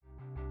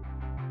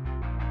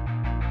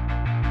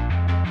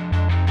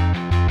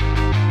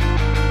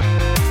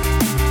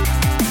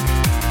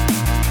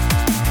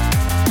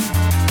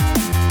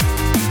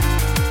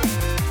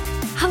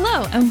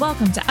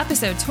welcome to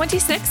episode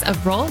 26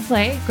 of Role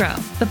Play Grow,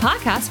 the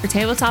podcast for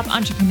tabletop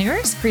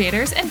entrepreneurs,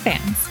 creators, and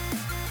fans.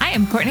 I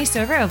am Courtney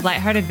Stover of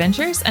Lighthearted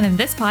Ventures, and in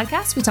this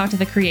podcast, we talk to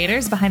the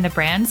creators behind the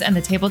brands and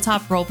the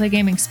tabletop roleplay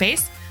gaming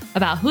space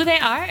about who they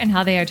are and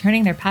how they are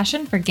turning their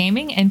passion for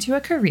gaming into a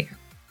career.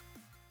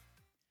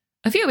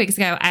 A few weeks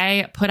ago,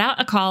 I put out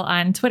a call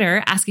on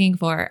Twitter asking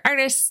for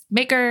artists,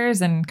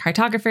 makers, and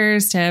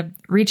cartographers to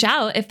reach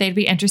out if they'd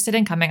be interested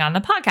in coming on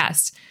the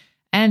podcast.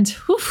 And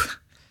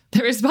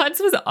the response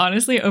was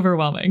honestly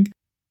overwhelming.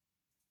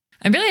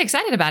 I'm really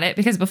excited about it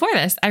because before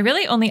this, I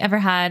really only ever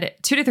had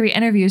 2 to 3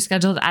 interviews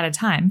scheduled at a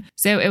time.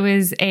 So it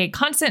was a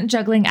constant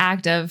juggling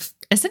act of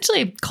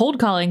essentially cold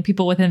calling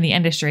people within the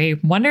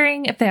industry,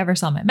 wondering if they ever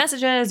saw my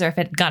messages or if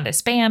it had gone to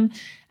spam,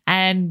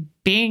 and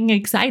being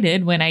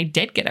excited when I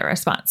did get a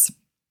response.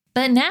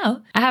 But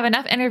now I have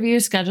enough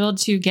interviews scheduled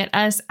to get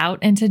us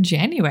out into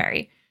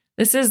January.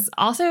 This is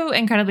also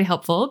incredibly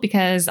helpful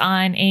because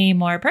on a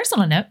more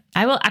personal note,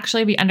 I will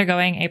actually be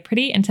undergoing a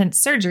pretty intense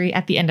surgery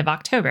at the end of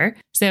October.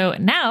 So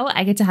now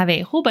I get to have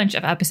a whole bunch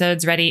of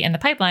episodes ready in the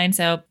pipeline,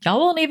 so y'all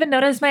won't even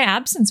notice my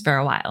absence for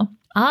a while.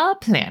 All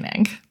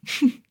planning.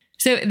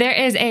 So there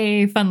is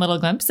a fun little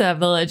glimpse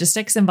of the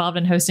logistics involved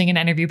in hosting an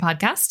interview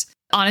podcast.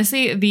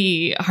 Honestly,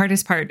 the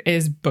hardest part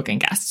is booking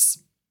guests.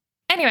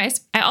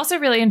 Anyways, I also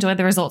really enjoyed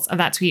the results of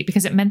that tweet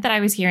because it meant that I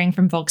was hearing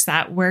from folks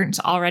that weren't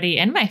already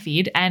in my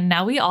feed, and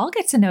now we all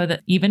get to know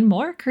even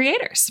more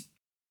creators.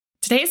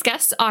 Today's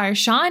guests are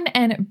Sean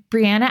and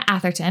Brianna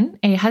Atherton,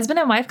 a husband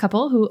and wife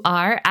couple who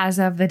are, as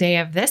of the day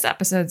of this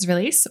episode's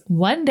release,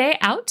 1 day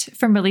out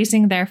from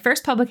releasing their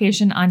first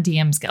publication on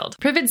DM's Guild,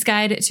 Privid's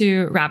Guide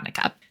to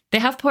Ravnica. They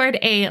have poured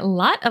a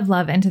lot of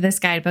love into this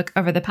guidebook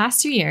over the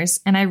past 2 years,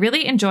 and I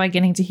really enjoy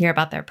getting to hear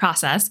about their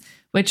process,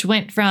 which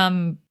went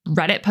from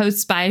Reddit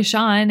posts by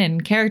Sean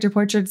and character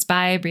portraits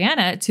by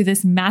Brianna to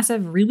this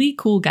massive, really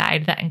cool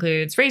guide that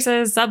includes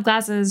races,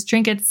 subclasses,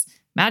 trinkets,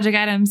 magic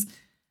items,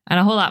 and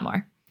a whole lot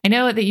more. I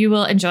know that you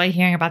will enjoy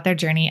hearing about their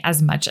journey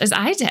as much as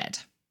I did.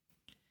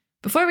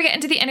 Before we get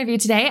into the interview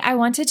today, I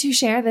wanted to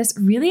share this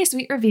really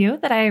sweet review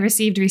that I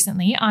received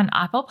recently on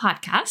Apple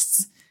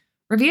Podcasts.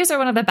 Reviews are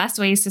one of the best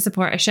ways to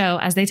support a show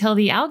as they tell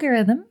the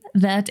algorithm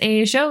that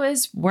a show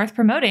is worth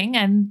promoting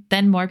and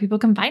then more people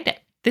can find it.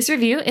 This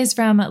review is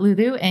from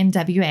Lulu in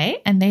WA,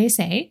 and they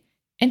say,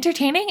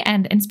 entertaining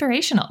and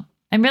inspirational.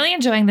 I'm really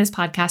enjoying this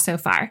podcast so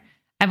far.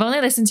 I've only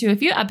listened to a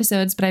few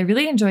episodes, but I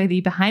really enjoy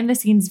the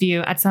behind-the-scenes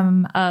view at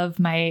some of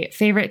my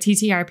favorite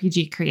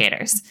TTRPG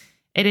creators.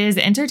 It is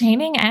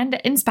entertaining and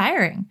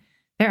inspiring.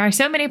 There are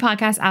so many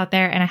podcasts out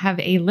there, and I have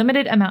a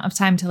limited amount of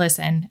time to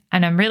listen,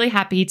 and I'm really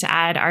happy to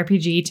add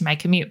RPG to my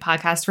commute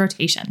podcast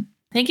rotation.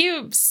 Thank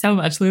you so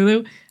much,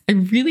 Lulu. I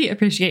really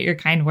appreciate your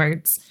kind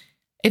words.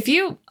 If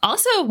you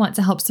also want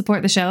to help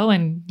support the show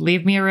and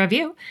leave me a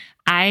review,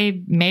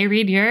 I may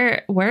read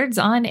your words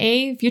on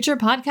a future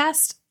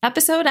podcast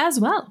episode as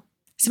well.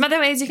 Some other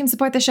ways you can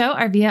support the show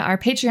are via our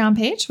Patreon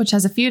page, which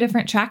has a few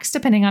different tracks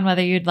depending on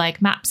whether you'd like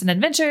maps and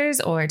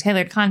adventures or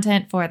tailored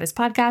content for this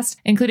podcast,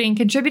 including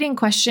contributing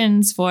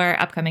questions for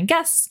upcoming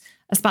guests,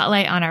 a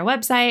spotlight on our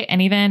website,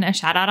 and even a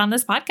shout out on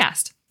this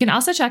podcast. You can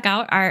also check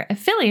out our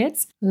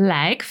affiliates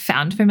like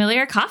Found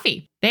Familiar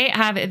Coffee. They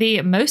have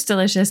the most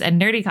delicious and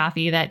nerdy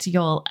coffee that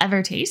you'll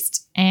ever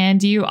taste,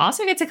 and you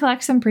also get to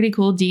collect some pretty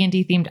cool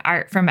D&D themed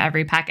art from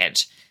every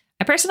package.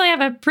 I personally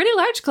have a pretty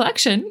large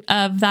collection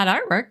of that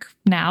artwork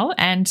now,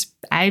 and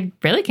I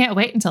really can't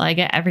wait until I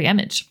get every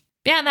image.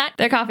 Beyond that,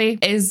 their coffee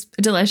is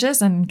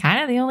delicious and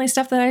kind of the only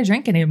stuff that I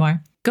drink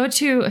anymore. Go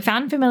to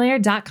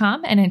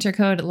foundfamiliar.com and enter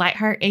code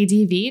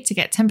LightheartADV to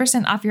get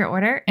 10% off your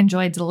order,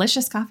 enjoy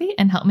delicious coffee,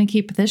 and help me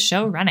keep this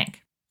show running.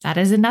 That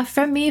is enough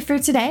from me for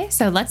today,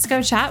 so let's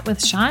go chat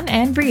with Sean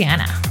and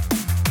Brianna.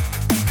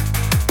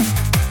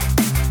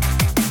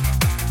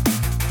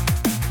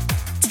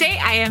 Today,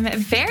 I am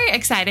very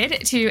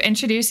excited to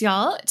introduce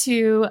y'all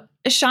to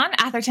Sean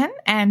Atherton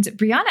and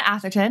Brianna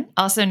Atherton,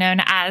 also known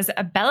as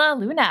Bella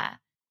Luna.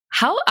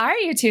 How are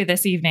you two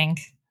this evening?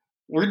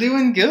 We're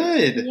doing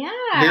good.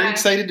 Yeah. Very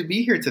excited to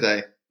be here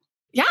today.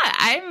 Yeah,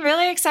 I'm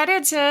really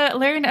excited to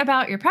learn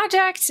about your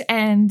project.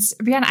 And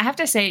Brianna, I have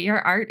to say, your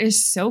art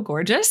is so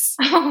gorgeous.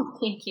 Oh,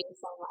 thank you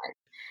so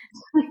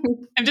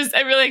I'm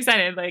much. really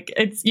excited.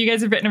 You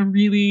guys have written a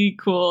really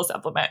cool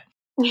supplement.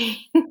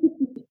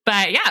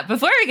 But yeah,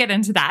 before we get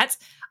into that,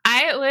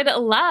 I would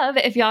love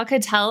if y'all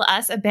could tell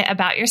us a bit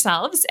about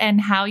yourselves and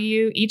how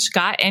you each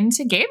got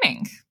into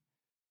gaming.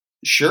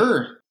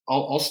 Sure.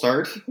 I'll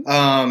start.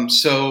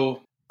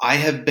 So I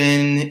have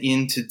been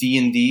into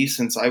D&D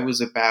since I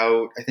was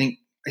about, I think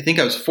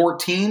I was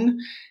 14,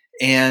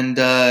 and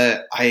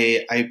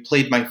I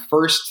played my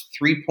first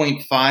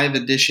 3.5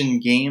 edition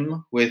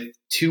game with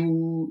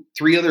 3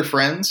 other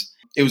friends.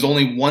 It was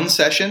only one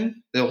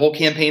session. The whole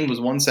campaign was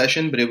one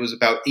session, but it was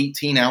about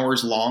 18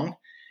 hours long.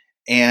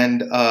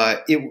 And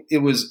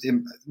it was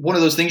one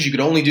of those things you could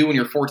only do when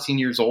you're 14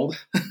 years old.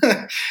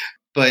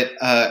 But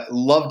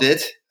loved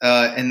it.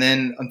 And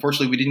then,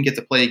 unfortunately, we didn't get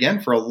to play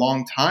again for a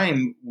long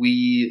time.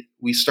 We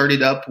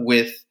started up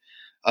with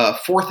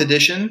 4th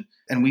edition,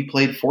 and we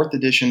played 4th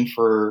edition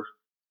for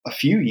a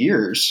few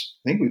years.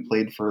 I think we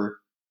played for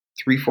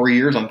 3-4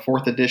 years on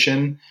 4th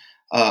edition.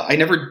 I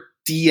never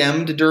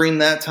DM'd during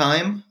that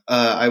time.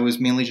 I was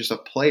mainly just a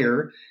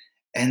player.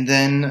 And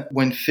then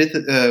when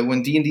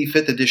D&D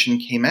 5th edition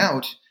came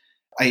out,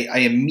 I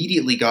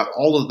immediately got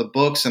all of the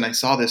books, and I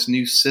saw this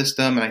new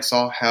system, and I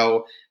saw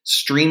how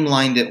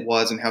streamlined it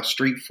was and how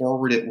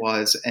straightforward it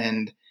was,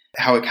 and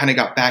how it kind of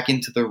got back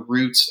into the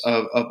roots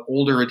of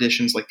older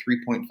editions like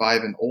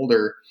 3.5 and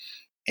older.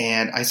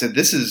 And I said,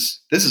 this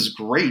is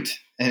great.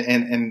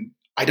 And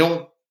I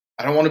don't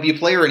want to be a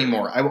player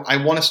anymore. I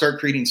want to start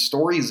creating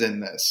stories in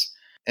this.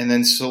 And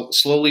then so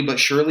slowly but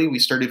surely we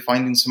started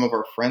finding some of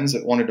our friends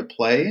that wanted to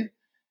play,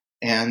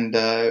 and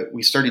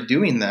we started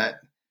doing that.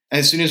 And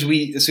as soon as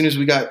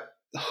we got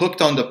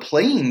hooked onto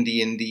playing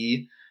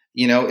D&D,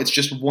 it's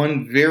just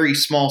one very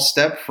small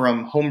step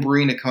from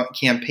homebrewing a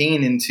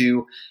campaign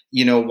into,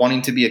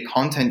 wanting to be a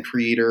content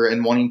creator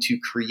and wanting to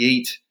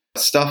create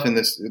stuff in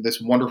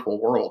this wonderful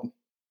world.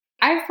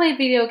 I've played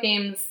video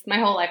games my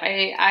whole life.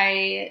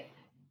 I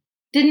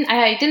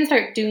didn't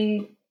start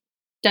doing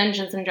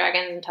Dungeons and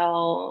Dragons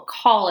until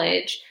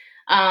college.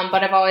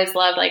 But I've always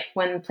loved, like,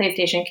 when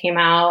PlayStation came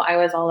out, I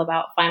was all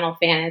about Final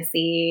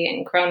Fantasy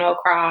and Chrono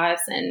Cross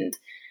and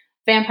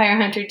Vampire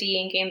Hunter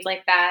D and games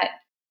like that.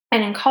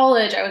 And in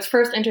college, I was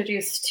first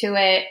introduced to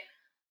it.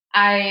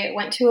 I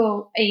went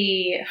to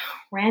a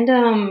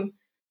random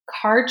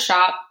card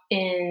shop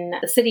in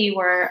the city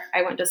where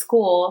I went to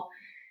school,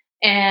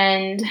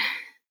 and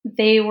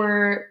they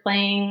were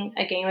playing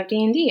a game of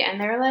D&D,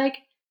 and they're like,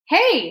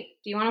 "Hey,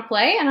 do you want to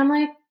play?" And I'm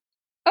like,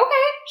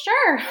 "Okay,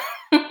 sure."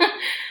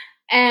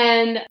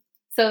 And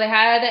so they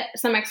had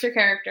some extra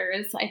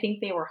characters. I think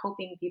they were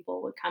hoping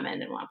people would come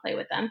in and want to play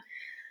with them.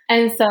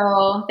 And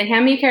so they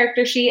hand me a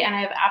character sheet, and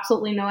I have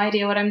absolutely no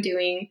idea what I'm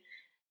doing.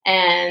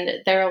 And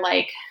they're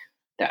like,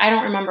 I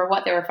don't remember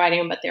what they were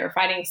fighting, but they were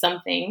fighting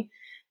something.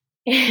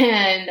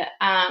 And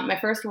my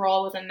first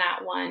roll was a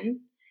nat 1.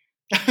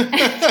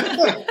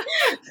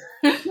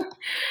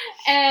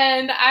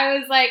 And I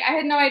was like, I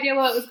had no idea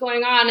what was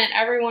going on. And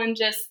everyone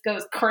just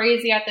goes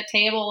crazy at the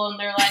table, and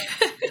they're like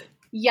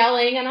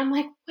yelling. And I'm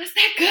like, was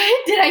that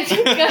good? Did I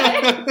do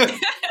good?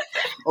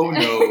 Oh,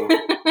 no.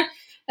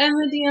 And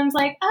the DM's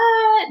like,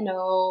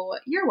 no,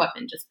 your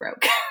weapon just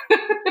broke.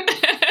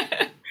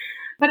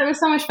 But it was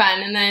so much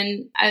fun. And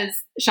then, as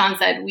Sean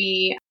said,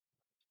 we've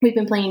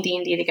been playing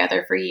D&D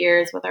together for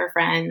years with our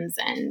friends,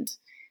 and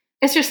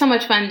it's just so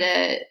much fun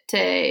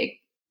to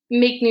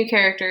make new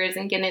characters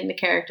and get into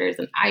characters.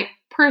 And I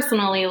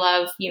personally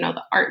love,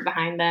 the art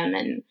behind them.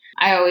 And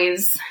I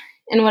always,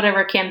 in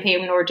whatever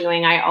campaign we're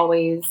doing, I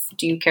always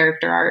do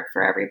character art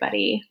for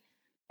everybody.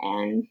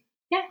 And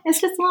yeah,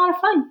 it's just a lot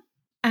of fun.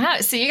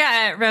 Oh, so you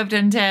got roped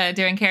into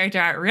doing character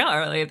art real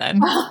early then.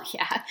 Oh,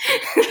 yeah.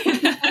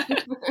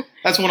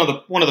 That's one of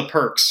the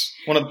perks.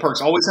 One of the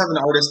perks. Always have an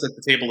artist at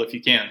the table if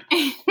you can.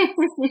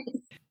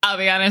 I'll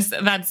be honest,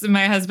 that's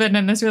my husband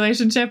in this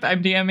relationship.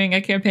 I'm DMing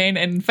a campaign,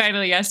 and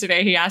finally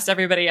yesterday he asked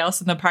everybody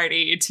else in the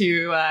party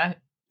to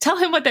tell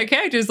him what their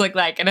characters look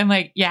like. And I'm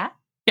like, yeah,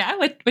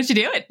 what you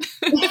doing?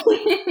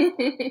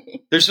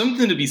 There's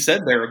something to be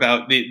said there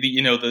about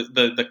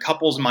the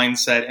couple's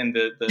mindset and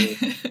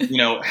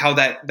the how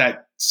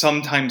that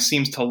sometimes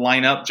seems to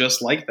line up just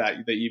like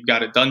that you've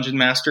got a dungeon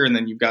master, and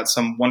then you've got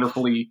some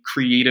wonderfully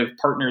creative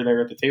partner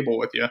there at the table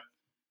with you.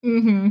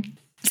 Mm-hmm.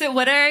 So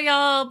what are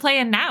y'all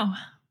playing now?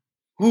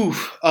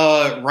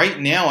 Right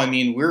now,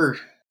 we're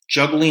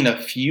juggling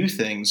a few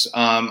things.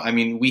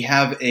 We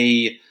have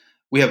a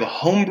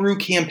homebrew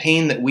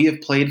campaign that we have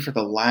played for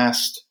the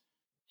last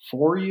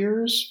 5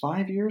 years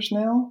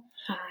now.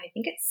 I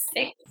think it's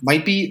 6.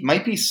 Might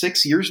be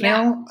 6 years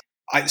now.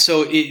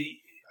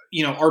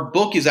 Our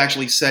book is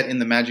actually set in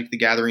the Magic the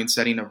Gathering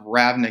setting of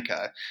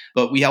Ravnica,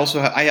 but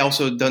I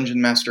also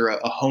dungeon master a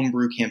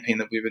homebrew campaign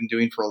that we've been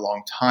doing for a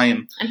long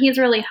time. And he's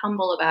really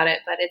humble about it,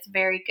 but it's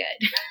very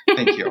good.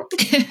 Thank you.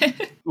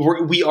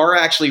 We are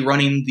actually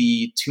running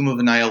the Tomb of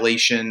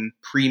Annihilation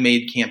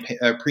pre-made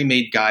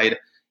guide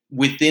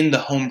within the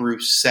homebrew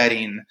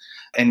setting,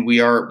 and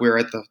we're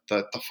at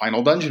the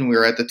final dungeon.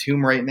 We're at the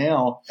tomb right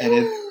now,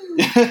 and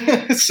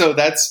so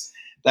that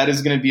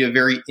is going to be a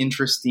very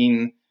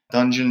interesting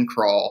dungeon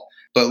crawl.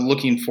 But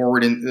looking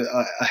forward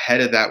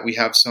ahead of that, we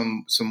have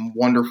some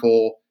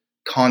wonderful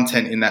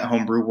content in that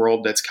homebrew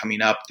world that's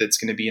coming up, that's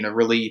going to be in a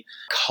really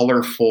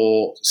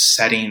colorful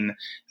setting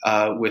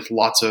with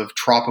lots of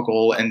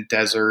tropical and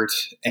desert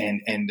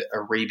and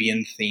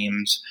Arabian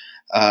themes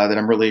that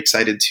I'm really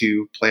excited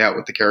to play out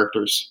with the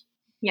characters.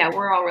 Yeah,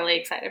 we're all really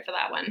excited for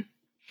that one.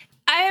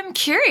 I am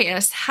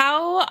curious,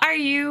 how are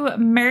you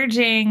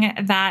merging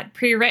that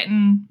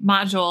pre-written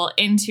module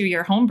into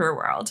your homebrew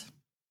world?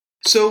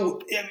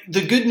 So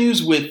the good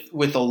news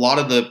with a lot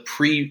of the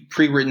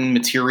pre-written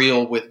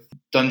material with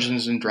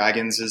Dungeons and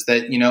Dragons is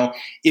that,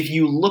 if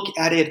you look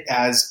at it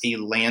as a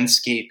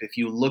landscape, if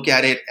you look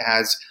at it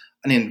as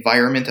an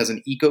environment, as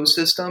an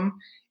ecosystem,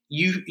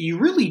 you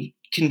really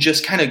can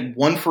just kind of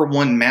one for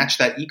one match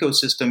that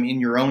ecosystem in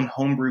your own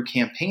homebrew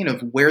campaign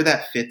of where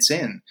that fits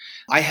in.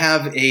 I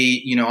have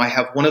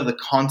one of the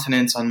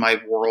continents on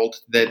my world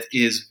that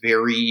is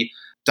very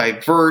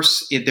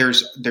diverse.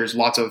 There's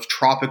lots of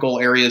tropical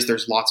areas,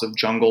 there's lots of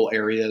jungle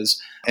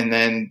areas, and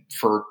then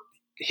for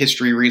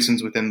history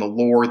reasons within the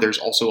lore, there's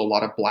also a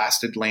lot of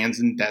blasted lands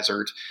and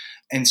desert.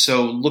 And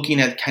so looking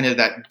at kind of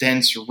that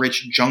dense,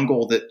 rich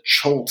jungle that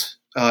Chult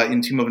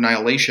in Tomb of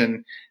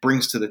Annihilation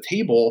brings to the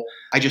table,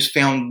 I just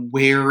found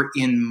where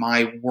in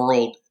my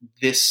world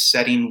this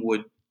setting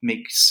would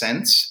make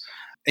sense.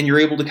 And you're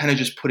able to kind of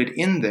just put it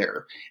in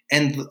there.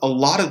 And a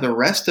lot of the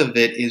rest of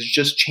it is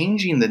just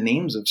changing the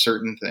names of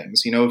certain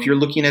things. If you're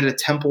looking at a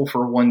temple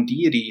for one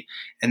deity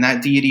and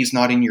that deity is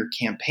not in your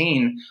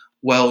campaign,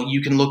 well,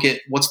 you can look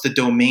at what's the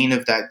domain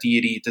of that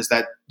deity.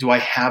 Do I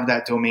have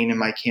that domain in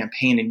my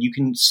campaign? And you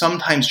can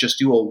sometimes just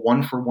do a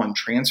one-for-one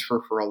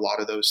transfer for a lot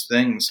of those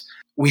things.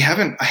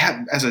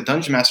 As a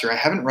dungeon master, I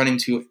haven't run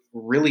into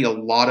really a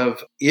lot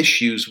of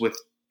issues with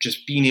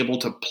just being able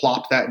to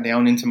plop that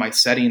down into my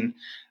setting.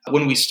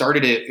 When we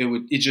started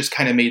it just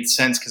kind of made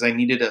sense because I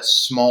needed a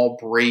small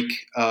break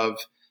of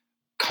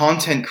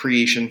content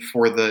creation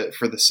for the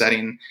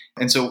setting.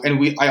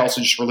 I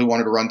also just really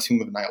wanted to run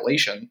Tomb of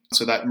Annihilation.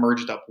 So that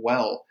merged up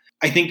well.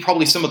 I think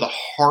probably some of the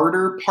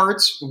harder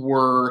parts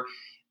were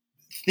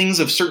things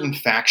of certain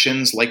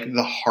factions like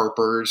the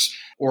Harpers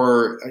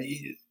or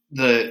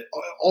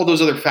all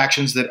those other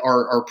factions that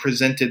are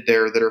presented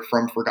there that are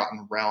from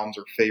Forgotten Realms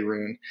or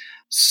Faerun.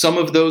 Some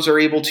of those are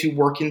able to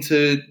work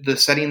into the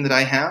setting that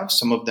I have.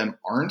 Some of them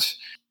aren't.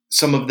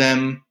 Some of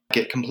them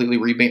get completely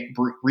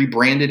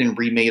rebranded and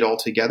remade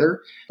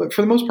altogether. But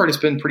for the most part, it's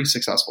been pretty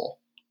successful.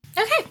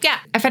 Okay, yeah.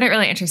 I find it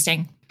really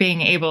interesting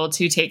being able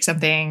to take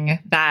something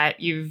that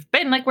you've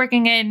been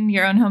working in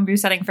your own homebrew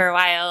setting for a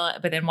while,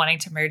 but then wanting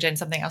to merge in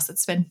something else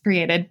that's been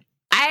created.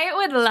 I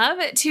would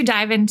love to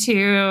dive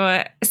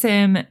into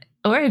some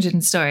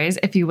origin stories,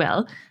 if you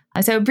will.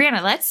 So,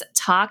 Brianna, let's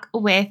talk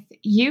with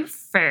you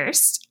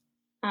first.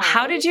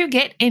 How did you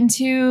get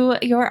into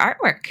your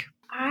artwork?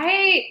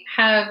 I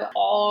have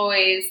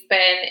always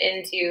been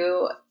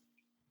into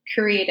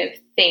creative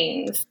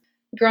things.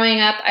 Growing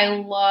up, I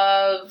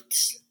loved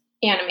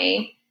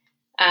anime.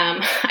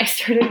 I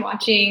started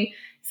watching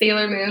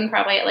Sailor Moon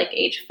probably at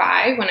age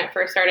 5 when it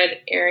first started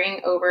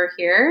airing over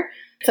here.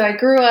 So I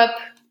grew up,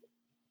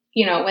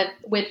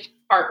 with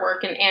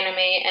artwork and anime,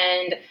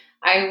 and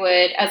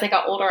as I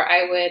got older,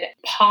 I would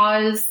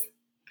pause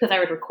because I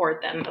would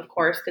record them, of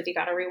course, because you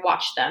got to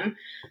rewatch them.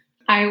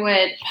 I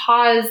would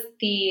pause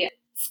the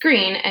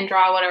screen and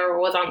draw whatever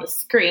was on the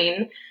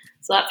screen.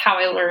 So that's how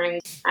I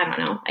learned,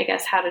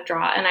 how to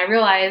draw. And I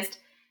realized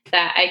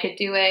that I could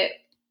do it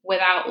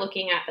without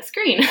looking at the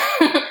screen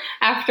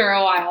after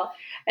a while.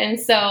 And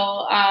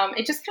so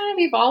it just kind of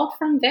evolved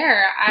from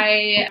there.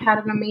 I had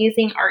an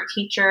amazing art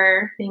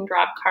teacher named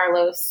Rob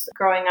Carlos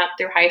growing up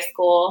through high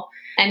school,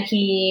 and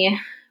he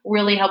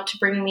really helped to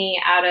bring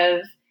me out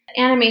of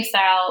anime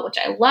style, which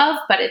I love,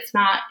 but it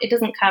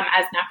doesn't come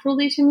as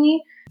naturally to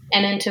me,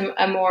 and into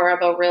a more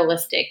of a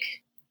realistic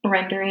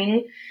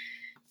rendering.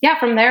 Yeah,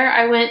 from there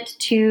I went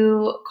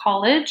to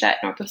college at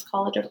Northwest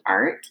College of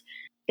Art.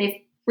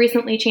 They've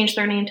recently changed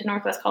their name to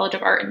Northwest College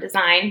of Art and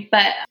Design,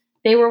 but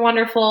they were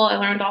wonderful. I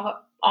learned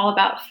all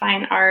about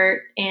fine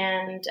art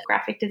and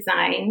graphic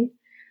design.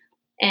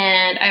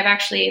 And I've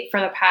actually, for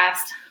the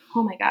past,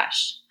 oh my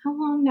gosh, how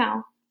long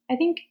now? I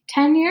think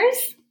 10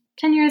 years?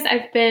 10 years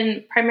I've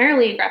been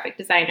primarily a graphic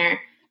designer,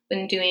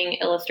 been doing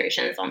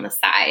illustrations on the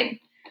side.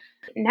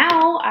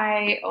 Now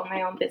I own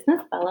my own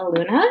business, Bella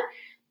Luna,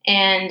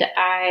 and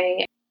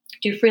I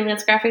do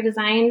freelance graphic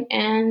design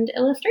and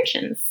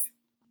illustrations.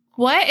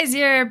 What is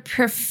your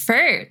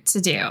preferred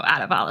to do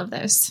out of all of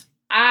those?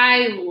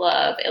 I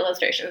love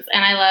illustrations,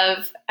 and I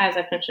love, as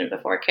I've mentioned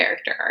before,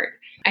 character art.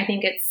 I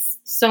think it's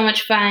so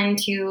much fun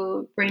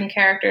to bring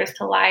characters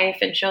to life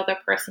and show their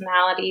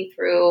personality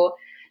through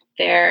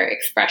their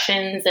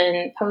expressions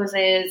and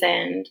poses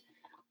and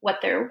what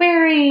they're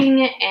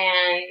wearing.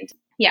 And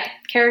yeah,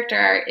 character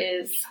art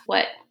is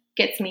what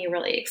gets me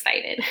really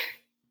excited.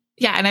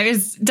 Yeah, and I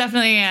was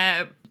definitely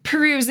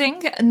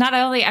perusing not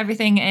only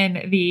everything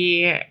in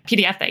the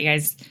PDF that you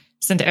guys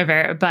sent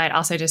over, but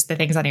also just the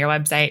things on your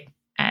website.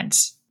 And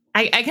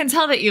I can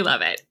tell that you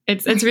love it.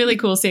 It's really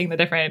cool seeing the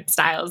different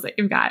styles that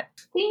you've got.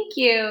 Thank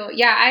you.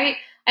 Yeah,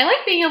 I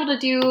like being able to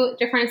do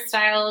different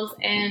styles,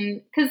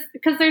 and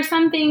because there's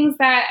some things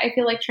that I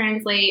feel like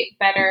translate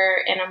better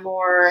in a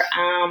more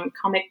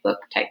comic book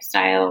type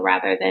style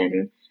rather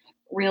than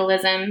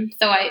realism.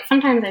 So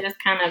sometimes I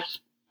just kind of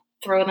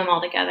throw them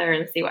all together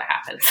and see what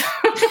happens.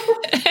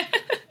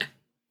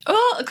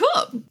 Well,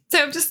 cool.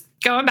 So just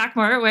going back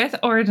more with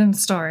origin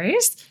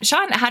stories.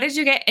 Sean, how did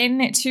you get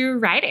into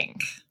writing?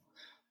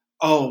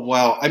 Oh,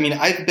 wow. I mean,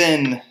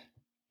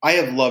 I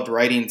have loved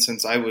writing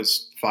since I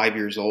was 5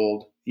 years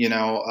old.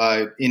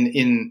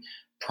 In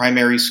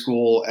primary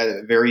school at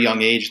a very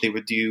young age, they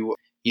would do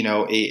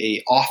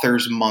a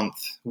author's month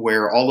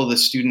where all of the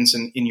students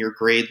in your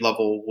grade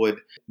level would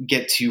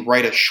get to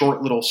write a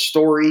short little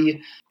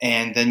story,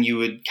 and then you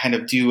would kind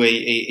of do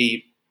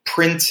a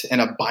print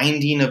and a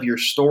binding of your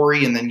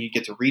story, and then you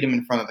get to read them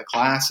in front of the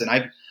class. And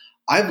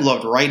I've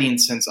loved writing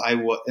since I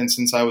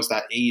was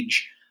that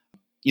age.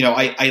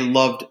 I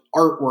loved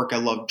artwork, I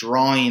loved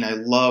drawing, I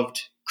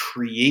loved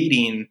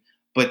creating.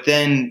 But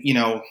then,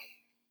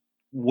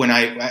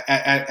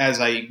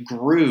 as I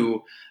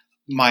grew,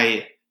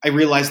 I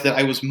realized that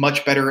I was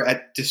much better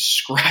at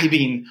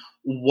describing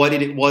what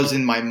it was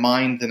in my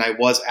mind than I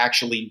was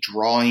actually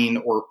drawing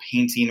or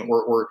painting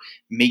or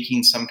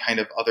making some kind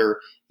of other,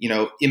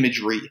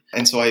 imagery.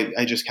 And so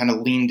I just kind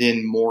of leaned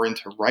in more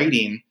into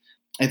writing.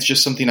 It's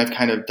just something I've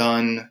kind of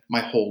done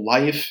my whole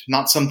life,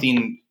 not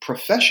something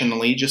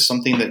professionally, just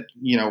something that,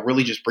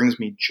 really just brings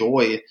me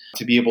joy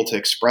to be able to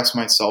express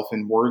myself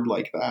in word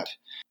like that.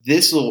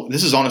 This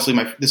is honestly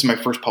my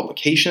first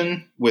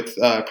publication with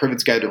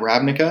Privid's Guide to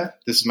Ravnica.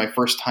 This is my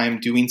first time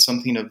doing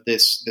something of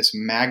this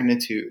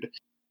magnitude.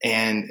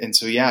 And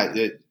so,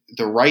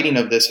 the writing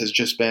of this has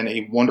just been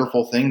a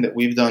wonderful thing that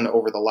we've done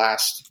over the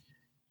last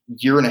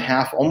year and a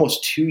half,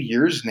 almost 2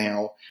 years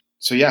now.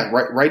 So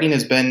writing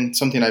has been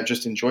something I've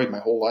just enjoyed my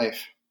whole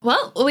life.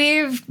 Well,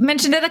 we've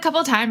mentioned it a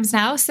couple times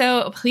now,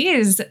 so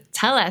please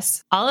tell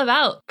us all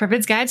about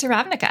Privid's Guide to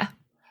Ravnica.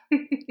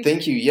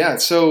 Thank you. Yeah.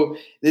 So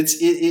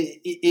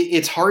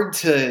it's hard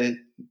to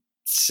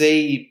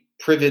say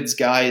Privid's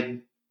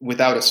Guide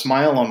without a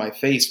smile on my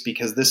face,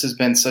 because this has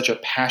been such a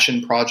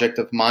passion project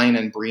of mine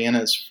and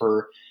Brianna's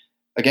for,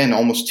 again,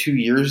 almost 2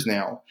 years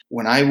now.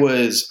 When I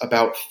was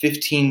about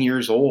 15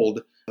 years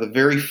old, the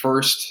very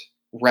first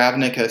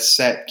Ravnica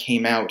set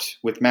came out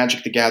with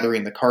Magic the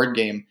Gathering, the card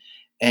game.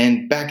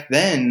 And back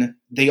then,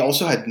 they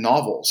also had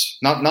novels,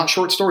 not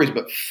short stories,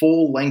 but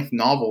full-length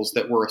novels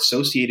that were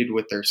associated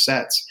with their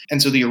sets.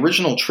 And so the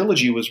original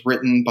trilogy was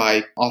written by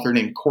an author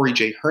named Corey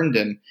J.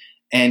 Herndon.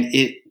 And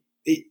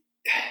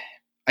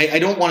I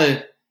don't want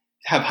to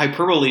have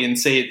hyperbole and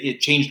say it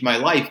changed my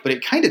life, but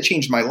it kind of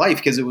changed my life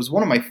because it was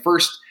one of my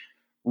first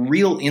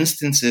real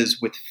instances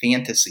with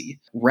fantasy.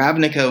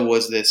 Ravnica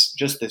was this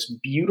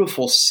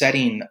beautiful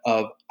setting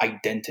of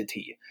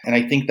identity. And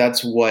I think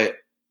that's what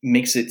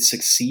makes it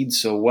succeed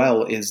so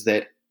well, is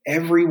that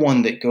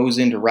everyone that goes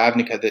into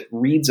Ravnica, that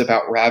reads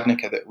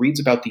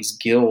about these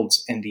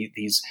guilds and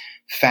these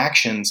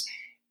factions,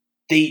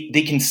 they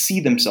can see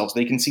themselves.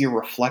 They can see a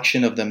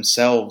reflection of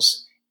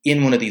themselves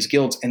in one of these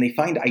guilds, and they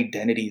find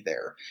identity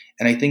there.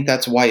 And I think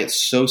that's why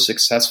it's so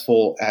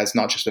successful as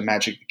not just a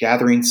Magic the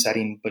Gathering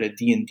setting, but a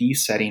D&D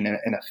setting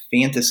and a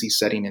fantasy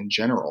setting in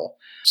general.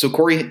 So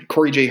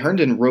Corey J.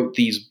 Herndon wrote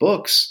these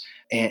books,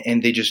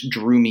 and they just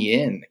drew me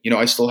in.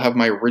 I still have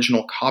my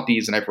original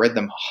copies, and I've read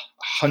them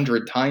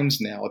 100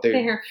 times now.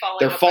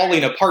 They're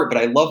falling apart, but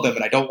I love them,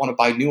 and I don't want to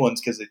buy new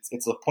ones because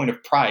it's a point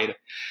of pride.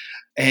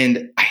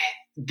 And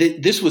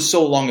this was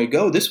so long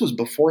ago. This was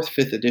before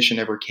 5th edition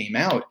ever came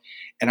out.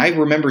 And I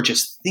remember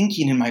just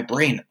thinking in my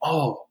brain,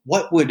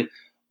 what would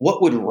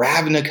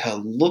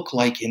Ravnica look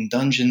like in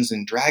Dungeons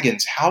and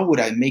Dragons? How would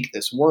I make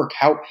this work?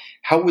 How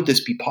would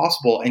this be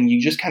possible? And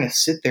you just kind of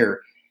sit there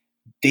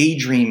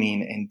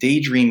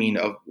daydreaming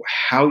of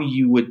how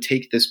you would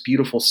take this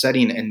beautiful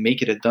setting and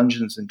make it a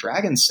Dungeons and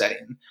Dragons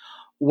setting.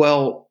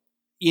 Well,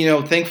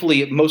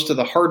 thankfully most of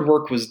the hard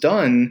work was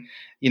done,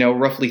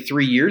 roughly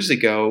 3 years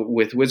ago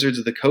with Wizards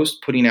of the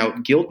Coast putting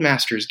out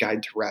Guildmaster's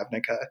Guide to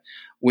Ravnica,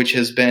 which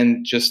has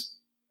been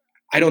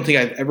I don't think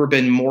I've ever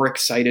been more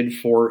excited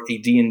for a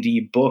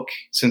D&D book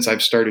since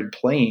I've started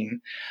playing.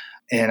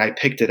 And I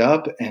picked it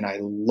up and I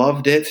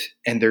loved it.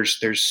 And there's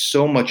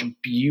so much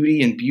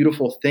beauty and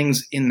beautiful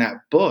things in that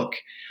book.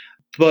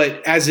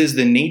 But as is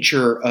the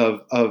nature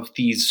of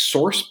these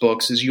source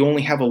books, is you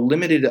only have a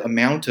limited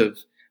amount of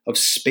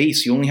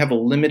space. You only have a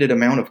limited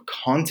amount of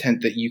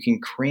content that you can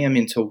cram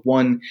into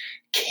one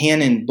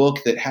canon book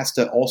that has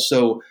to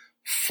also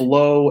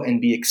flow and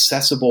be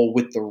accessible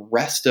with the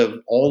rest of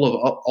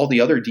all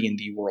the other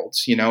D&D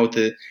worlds.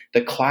 The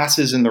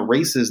classes and the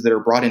races that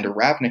are brought into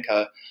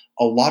Ravnica,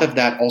 a lot of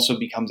that also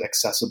becomes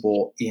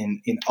accessible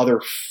in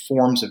other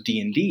forms of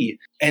D&D.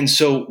 And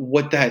so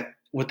what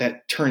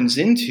that turns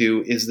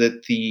into is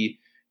that the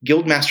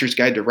Guildmaster's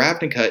Guide to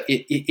Ravnica,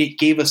 it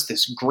gave us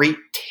this great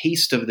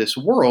taste of this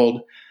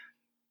world,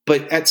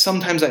 but at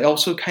sometimes I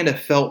also kind of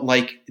felt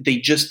like they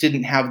just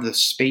didn't have the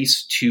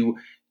space to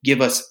give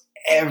us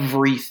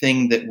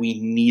everything that we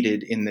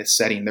needed in this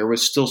setting. There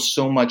was still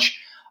so much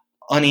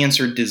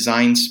unanswered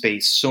design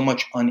space, so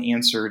much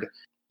unanswered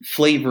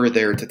flavor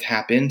there to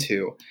tap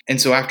into.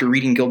 And so after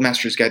reading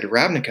Guildmaster's Guide to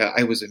Ravnica,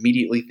 I was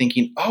immediately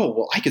thinking,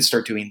 I could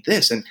start doing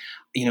this. And,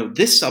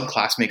 this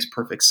subclass makes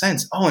perfect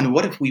sense. And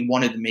what if we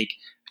wanted to make,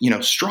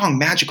 strong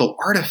magical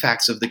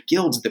artifacts of the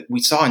guilds that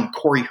we saw in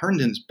Corey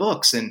Herndon's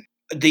books? And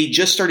they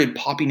just started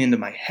popping into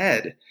my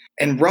head.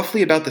 And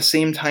roughly about the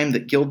same time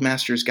that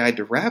Guildmaster's Guide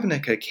to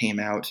Ravnica came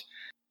out,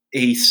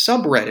 a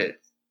subreddit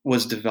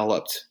was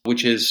developed,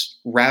 which is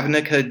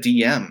Ravnica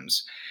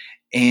DMs.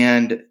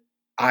 And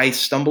I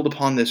stumbled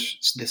upon this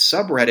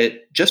subreddit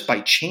just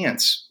by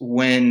chance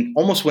when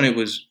it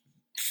was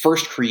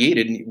first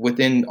created,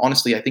 within,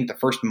 honestly, I think the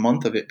first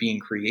month of it being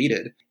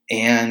created.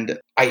 And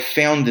I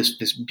found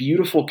this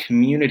beautiful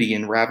community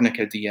in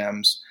Ravnica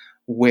DMs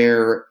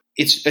where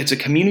it's a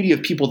community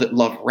of people that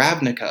love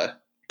Ravnica,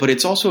 but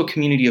it's also a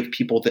community of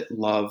people that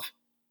love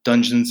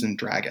Dungeons and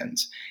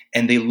Dragons,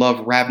 and they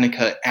love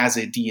Ravnica as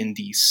a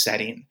D&D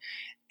setting.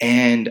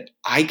 And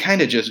I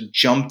kind of just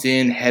jumped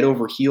in head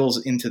over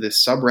heels into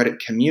this subreddit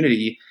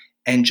community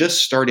and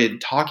just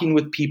started talking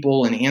with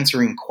people and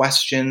answering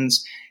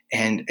questions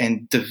and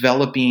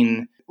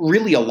developing.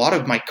 Really, a lot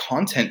of my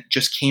content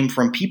just came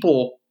from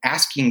people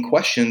asking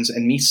questions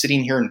and me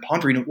sitting here and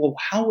pondering, well,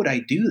 how would I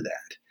do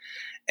that?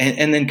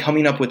 And then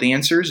coming up with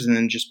answers and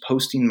then just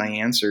posting my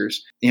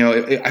answers.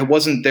 I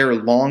wasn't there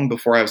long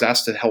before I was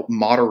asked to help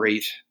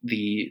moderate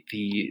the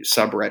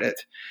subreddit.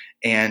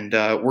 And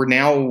we're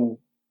now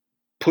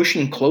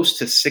pushing close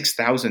to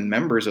 6,000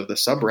 members of the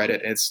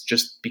subreddit. It's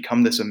just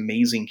become this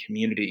amazing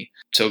community.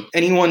 So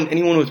anyone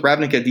with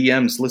Ravnica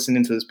DMs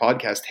listening to this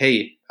podcast,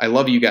 hey, I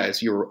love you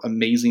guys. You're an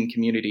amazing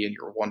community and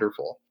you're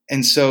wonderful.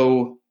 And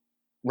so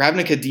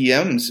Ravnica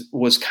DMs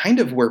was kind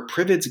of where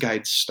Privid's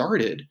Guide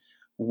started,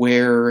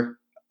 where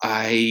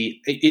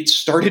it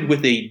started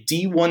with a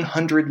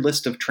D100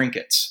 list of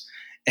trinkets.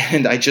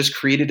 And I just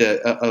created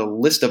a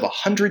list of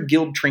 100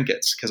 guild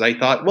trinkets because I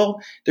thought,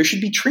 well, there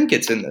should be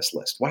trinkets in this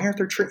list. Why aren't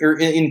there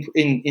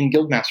in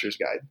Guildmaster's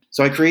Guide?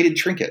 So I created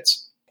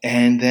trinkets.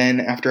 And then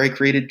after I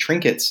created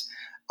trinkets,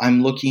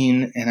 I'm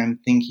looking and I'm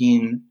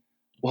thinking,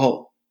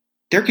 well,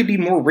 there could be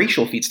more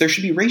racial feats. There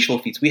should be racial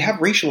feats. We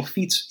have racial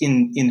feats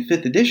in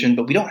 5th edition,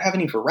 but we don't have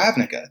any for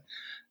Ravnica.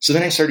 So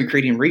then I started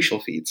creating racial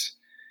feats.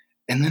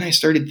 And then I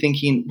started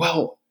thinking,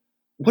 well,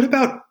 what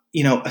about,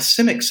 a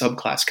Simic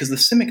subclass? Because the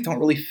Simic don't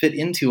really fit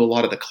into a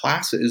lot of the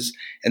classes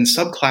and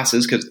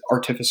subclasses because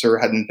Artificer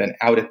hadn't been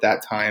out at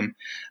that time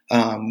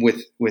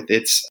with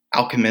its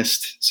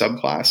Alchemist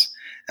subclass.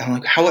 And I'm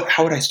like,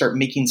 how would I start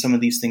making some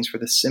of these things for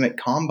the Simic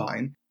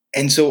Combine?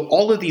 And so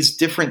all of these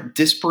different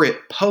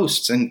disparate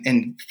posts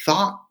and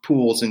thought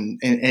pools and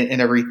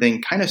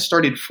everything kind of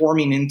started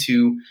forming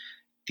into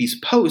these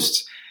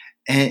posts.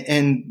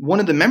 And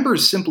one of the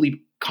members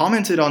simply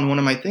commented on one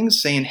of my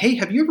things saying, hey,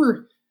 have you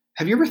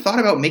ever thought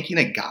about making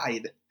a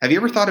guide? Have you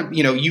ever thought of,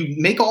 you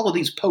make all of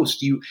these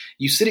posts, you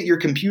sit at your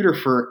computer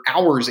for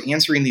hours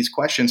answering these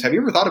questions. Have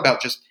you ever thought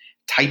about just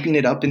typing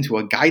it up into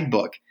a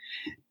guidebook?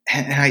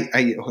 And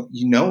I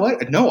you know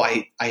what? No,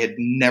 I had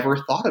never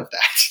thought of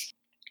that.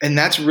 And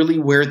that's really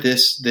where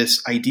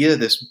this idea,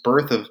 this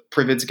birth of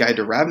Privid's Guide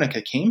to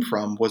Ravnica came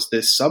from, was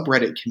this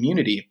subreddit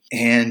community.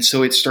 And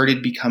so it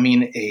started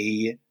becoming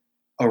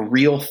a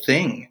real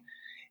thing.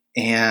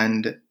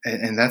 And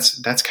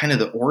that's kind of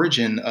the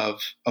origin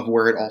of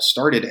where it all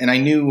started. And I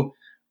knew,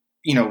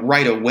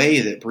 right away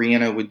that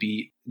Brianna would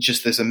be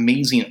just this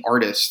amazing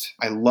artist.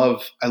 I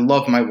love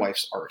my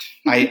wife's art.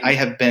 I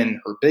have been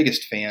her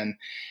biggest fan.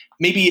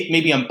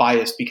 Maybe I'm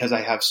biased because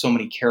I have so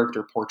many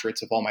character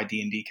portraits of all my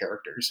D&D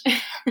characters.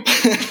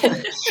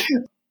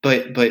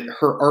 but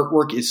her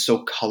artwork is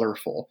so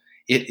colorful.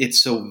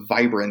 It's so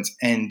vibrant.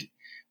 And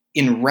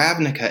in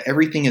Ravnica,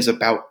 everything is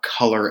about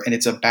color and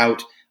it's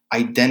about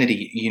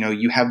identity.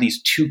 You have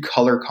these 2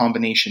 color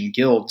combination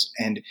guilds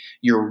and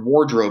your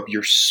wardrobe,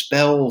 your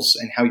spells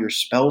and how your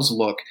spells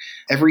look.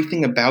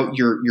 Everything about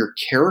your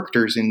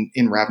characters in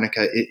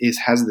Ravnica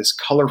has this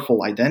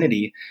colorful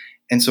identity.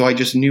 And so I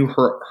just knew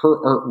her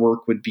artwork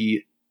would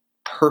be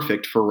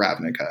perfect for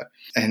Ravnica.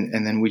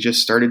 And then we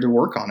just started to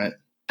work on it.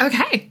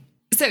 Okay.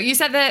 So you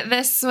said that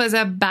this was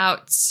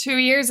about 2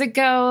 years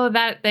ago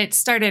that it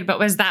started, but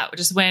was that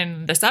just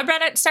when the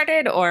subreddit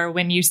started or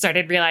when you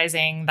started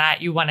realizing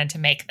that you wanted to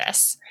make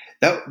this?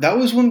 That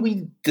was when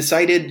we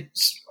decided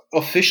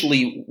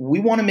officially we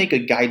want to make a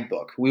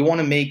guidebook. We want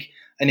to make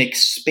an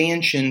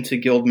expansion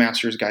to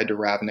Guildmaster's Guide to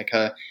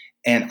Ravnica.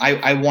 And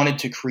I wanted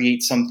to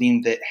create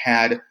something that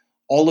had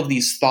all of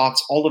these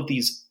thoughts, all of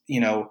these,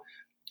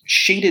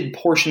 shaded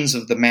portions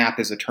of the map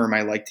is a term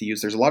I like to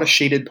use. There's a lot of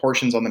shaded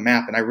portions on the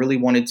map, and I really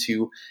wanted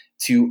to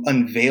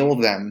unveil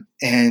them.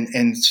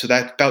 And so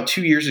that about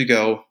 2 years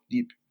ago,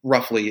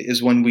 roughly,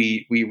 is when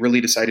we really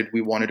decided we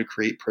wanted to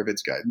create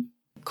Privid's Guide.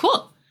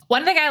 Cool.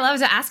 One thing I love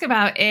to ask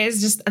about is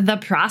just the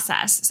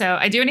process. So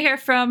I do want to hear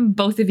from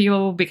both of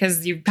you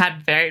because you've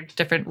had very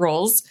different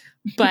roles,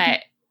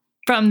 but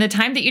from the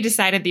time that you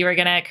decided that you were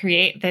going to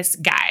create this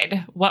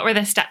guide, what were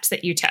the steps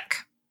that you took?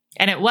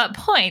 And at what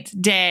point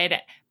did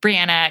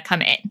Brianna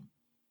come in?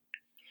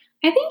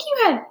 I think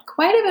you had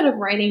quite a bit of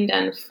writing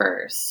done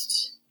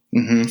first,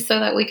 so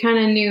that we kind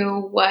of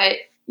knew what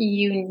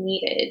you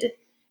needed.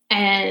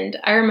 And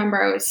I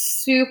remember I was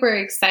super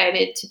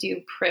excited to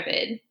do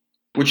Privid,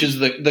 which is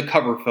the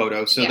cover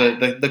photo. So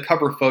the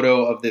cover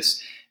photo of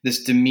this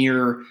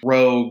Dimir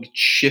rogue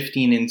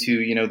shifting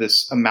into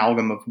this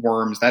amalgam of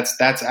worms. That's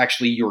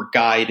actually your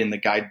guide in the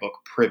guidebook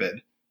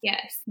Privid.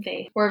 Yes,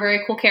 they were a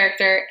very cool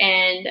character,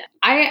 and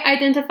I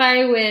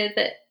identify with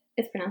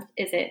it's pronounced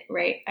Izzet,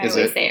 right? I Izzet.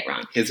 always say it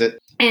wrong. Izzet.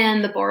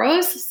 And the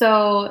Boros.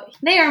 So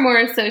they are more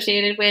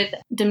associated with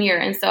Dimir.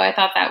 And so I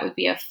thought that would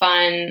be a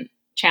fun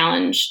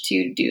challenge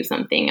to do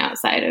something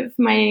outside of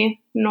my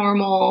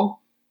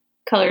normal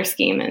color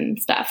scheme and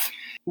stuff.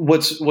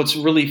 What's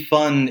really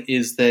fun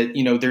is that,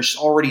 there's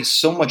already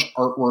so much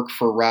artwork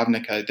for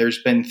Ravnica.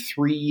 There's been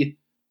three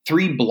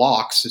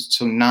blocks,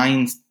 so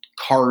 9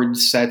 card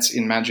sets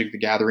in Magic the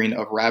Gathering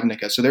of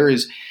Ravnica. So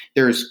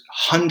there's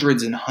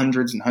hundreds and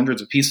hundreds and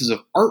hundreds of pieces of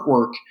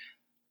artwork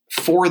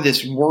for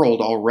this world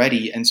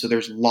already, and so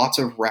there's lots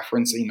of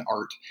referencing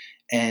art.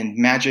 And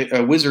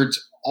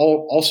Wizards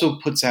also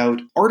puts out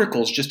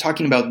articles just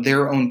talking about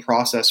their own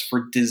process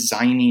for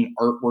designing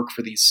artwork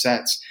for these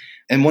sets.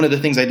 And one of the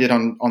things I did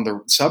on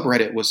the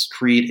subreddit was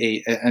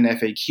create an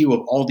FAQ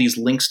of all these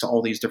links to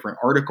all these different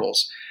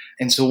articles.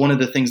 And so one of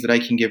the things that I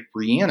can give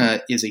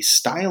Brianna is a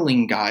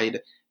styling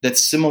guide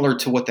that's similar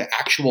to what the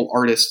actual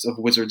artists of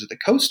Wizards of the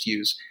Coast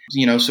use.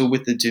 So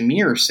with the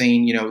Dimir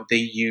saying, they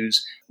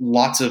use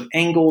lots of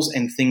angles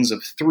and things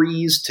of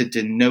threes to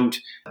denote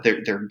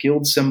their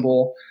guild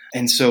symbol.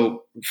 And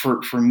so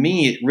for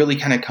me, it really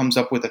kind of comes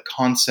up with a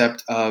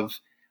concept of,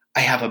 I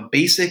have a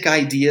basic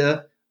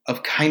idea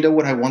of kind of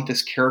what I want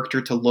this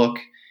character to look,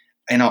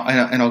 and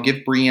I'll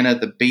give Brianna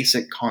the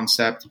basic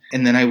concept,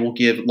 and then I will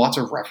give lots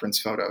of reference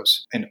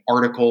photos and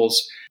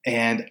articles.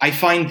 And I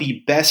find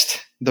the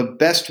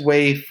best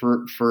way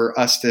for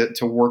us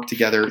to work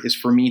together is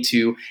for me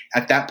to,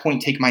 at that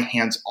point, take my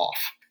hands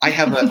off. I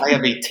have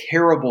a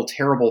terrible,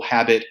 terrible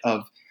habit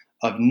of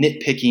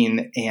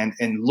nitpicking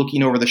and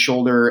looking over the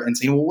shoulder and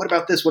saying, well, what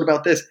about this? What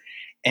about this?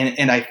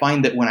 And I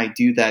find that when I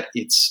do that,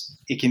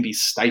 it can be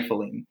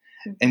stifling.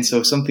 And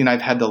so something I've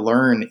had to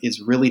learn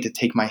is really to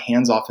take my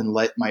hands off and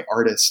let my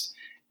artist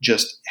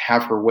just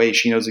have her way.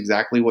 She knows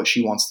exactly what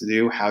she wants to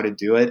do, how to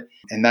do it.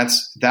 And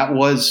that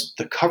was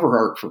the cover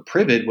art for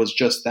Privid, was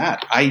just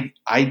that.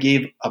 I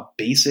gave a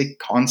basic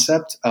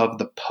concept of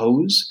the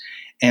pose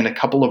and a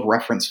couple of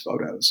reference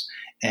photos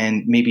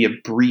and maybe a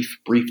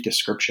brief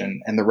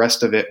description. And the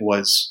rest of it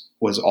was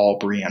all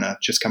Brianna,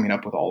 just coming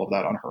up with all of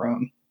that on her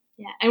own.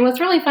 Yeah. And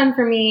what's really fun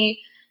for me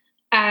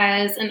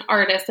as an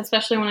artist,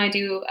 especially when I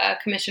do a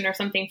commission or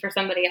something for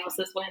somebody else,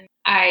 is when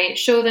I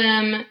show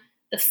them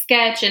the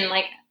sketch and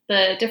like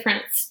the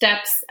different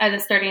steps as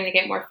it's starting to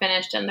get more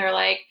finished, and they're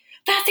like,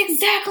 that's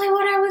exactly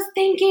what I was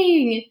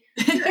thinking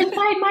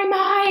inside my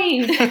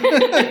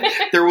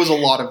mind. There was a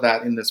lot of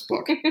that in this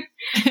book.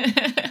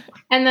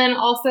 And then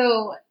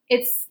also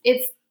it's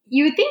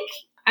you would think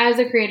as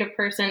a creative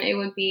person it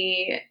would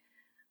be,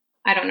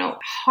 I don't know,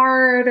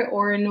 hard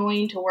or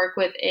annoying to work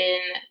with in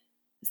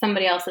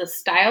somebody else's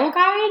style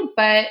guide,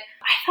 but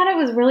I thought it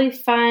was really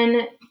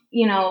fun,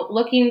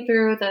 looking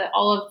through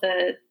all of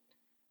the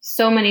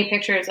so many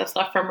pictures of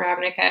stuff from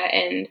Ravnica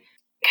and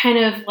kind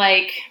of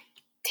like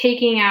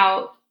taking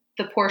out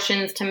the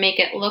portions to make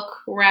it look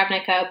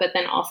Ravnica, but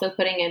then also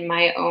putting in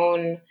my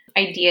own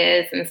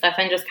ideas and stuff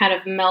and just kind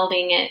of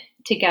melding it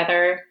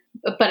together,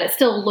 but it's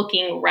still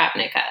looking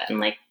Ravnica. And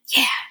like,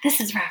 yeah, this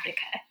is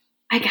Ravnica.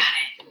 I got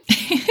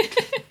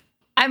it.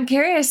 I'm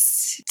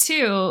curious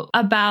too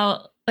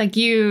about, like,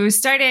 you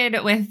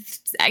started with,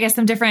 I guess,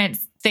 some different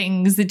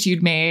things that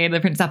you'd made,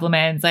 different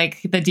supplements,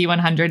 like the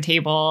D100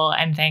 table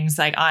and things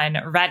like on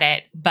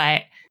Reddit.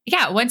 But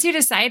yeah, once you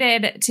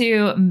decided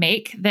to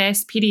make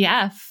this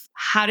PDF,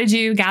 how did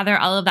you gather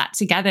all of that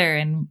together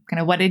and kind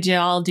of what did you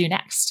all do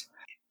next?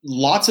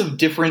 Lots of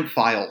different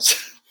files.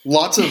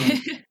 Lots of,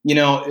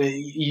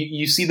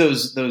 you see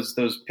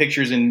those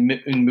pictures in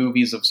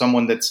movies of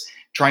someone that's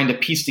trying to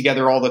piece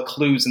together all the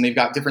clues, and they've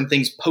got different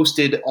things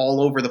posted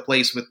all over the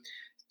place with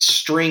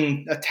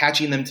string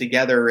attaching them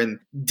together. And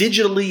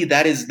digitally,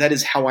 that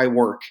is how I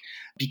work.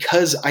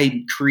 Because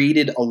I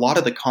created a lot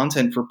of the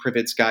content for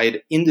Privid's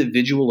Guide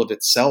individual of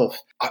itself,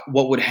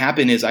 what would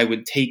happen is I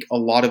would take a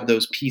lot of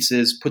those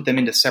pieces, put them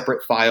into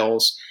separate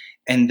files,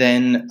 and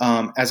then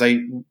as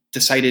I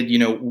decided,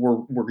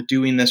 we're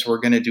doing this, we're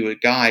going to do a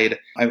guide,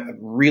 I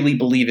really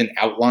believe in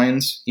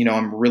outlines.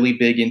 I'm really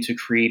big into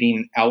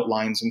creating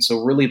outlines. And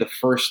so really the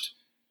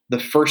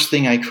first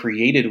thing I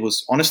created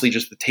was honestly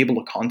just the table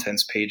of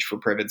contents page for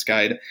Privid's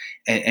Guide,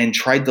 and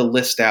tried to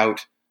list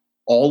out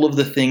all of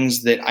the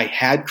things that I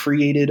had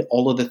created,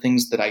 all of the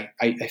things that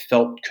I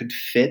felt could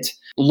fit.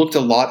 Looked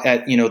a lot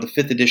at, the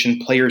 5th edition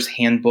Player's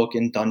Handbook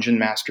and Dungeon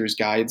Master's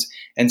Guides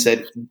and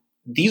said,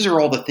 these are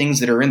all the things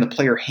that are in the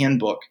Player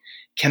Handbook.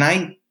 Can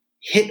I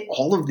hit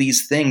all of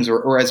these things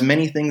or as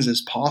many things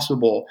as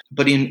possible,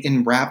 but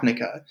in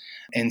Ravnica?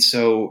 And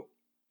so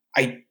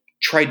I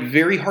tried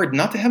very hard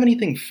not to have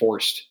anything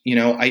forced.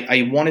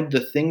 I wanted the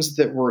things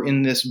that were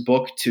in this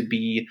book to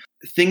be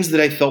things that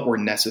I felt were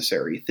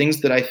necessary,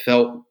 things that I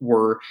felt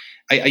were,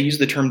 I use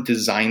the term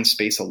design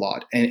space a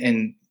lot.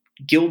 And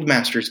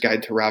Guildmaster's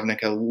Guide to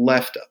Ravnica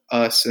left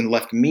us and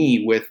left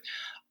me with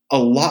a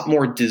lot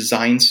more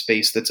design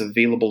space that's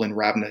available in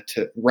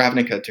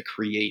Ravnica to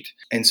create.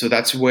 And so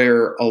that's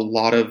where a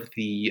lot of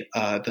the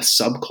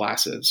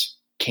subclasses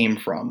came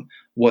from,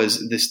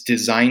 was this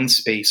design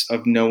space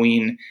of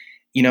knowing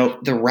the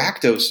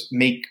Rakdos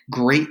make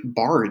great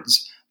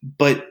bards,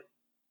 but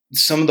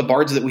some of the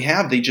bards that we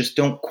have, they just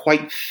don't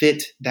quite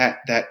fit that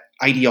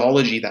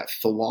ideology, that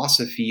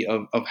philosophy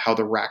of how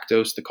the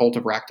cult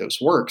of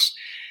Rakdos works.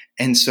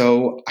 And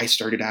so I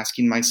started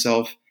asking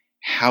myself,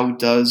 what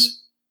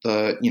does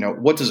a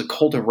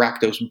cult of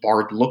Rakdos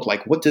bard look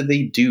like? What do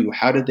they do?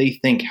 How do they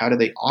think? How do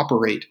they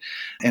operate?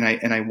 And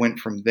I went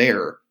from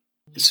there.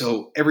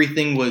 So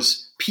everything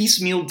was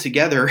piecemealed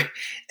together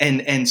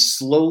and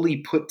slowly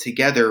put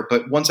together.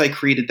 But once I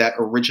created that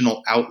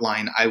original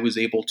outline, I was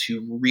able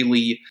to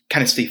really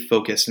kind of stay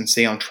focused and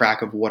stay on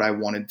track of what I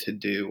wanted to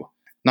do.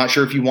 Not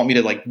sure if you want me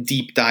to like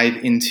deep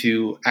dive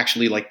into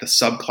actually like the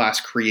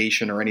subclass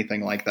creation or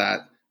anything like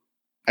that.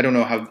 I don't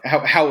know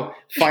how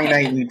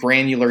finite and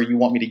granular you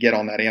want me to get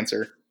on that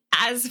answer.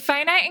 As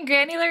finite and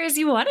granular as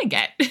you want to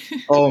get.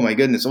 Oh my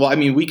goodness. Well, I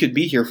mean, we could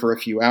be here for a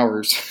few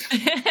hours.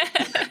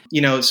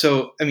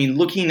 So, I mean,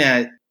 looking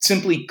at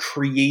simply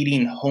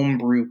creating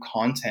homebrew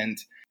content,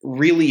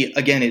 really,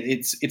 again,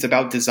 it's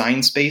about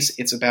design space.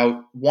 It's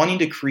about wanting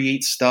to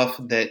create stuff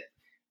that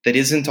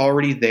isn't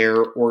already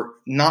there, or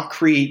not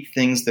create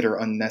things that are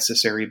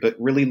unnecessary, but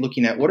really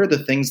looking at what are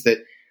the things that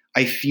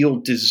I feel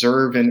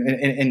deserve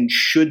and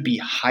should be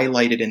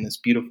highlighted in this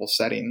beautiful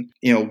setting.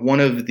 One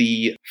of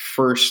the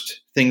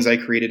first things I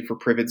created for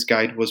Privid's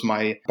Guide was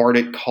my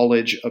Bardic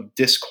College of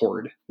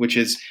Discord, which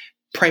is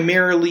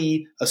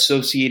primarily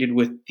associated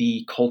with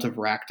the cult of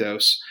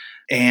Rakdos.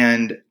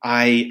 And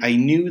I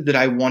knew that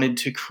I wanted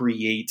to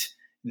create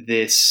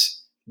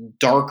this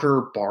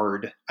darker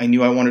bard. I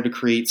knew I wanted to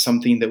create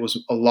something that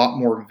was a lot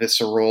more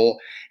visceral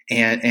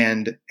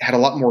and had a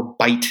lot more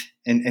bite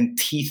and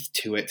teeth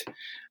to it.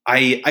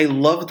 I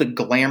love the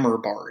glamour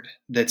bard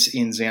that's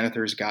in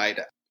Xanathar's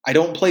Guide. I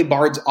don't play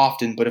bards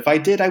often, but if I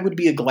did, I would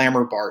be a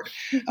glamour bard.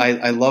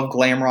 I love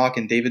glam rock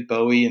and David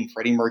Bowie and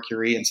Freddie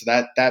Mercury, and so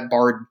that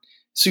bard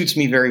suits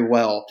me very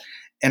well.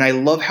 And I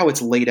love how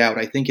it's laid out.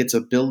 I think its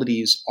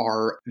abilities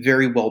are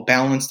very well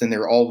balanced, and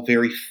they're all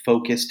very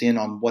focused in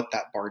on what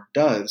that bard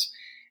does.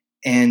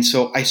 And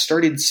so I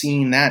started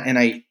seeing that,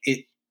 and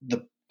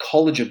the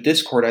College of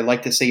Discord, I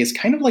like to say, is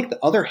kind of like the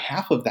other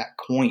half of that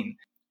coin,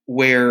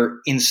 where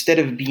instead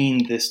of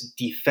being this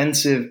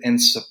defensive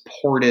and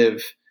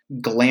supportive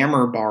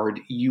glamour bard,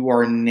 you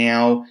are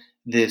now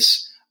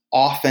this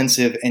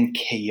offensive and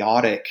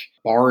chaotic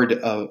bard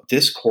of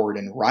discord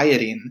and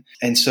rioting.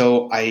 And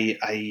so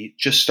I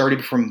just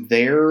started from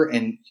there,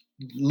 and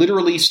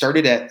literally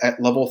started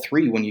at level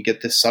 3. When you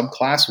get this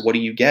subclass, what do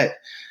you get?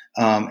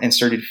 And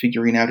started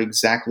figuring out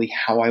exactly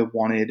how I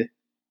wanted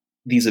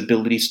these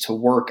abilities to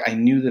work. I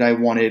knew that I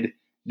wanted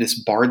this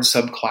bard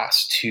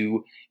subclass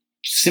to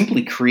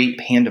simply create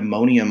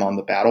pandemonium on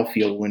the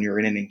battlefield when you're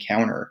in an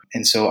encounter.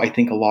 And so I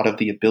think a lot of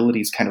the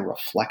abilities kind of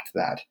reflect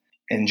that,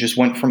 and just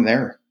went from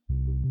there.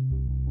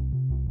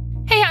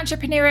 Hey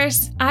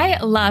entrepreneurs, I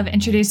love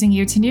introducing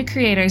you to new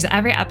creators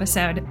every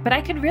episode, but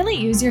I could really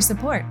use your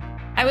support.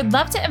 I would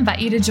love to invite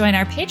you to join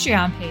our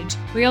Patreon page,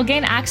 where you'll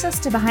gain access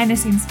to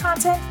behind-the-scenes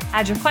content,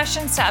 add your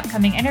questions to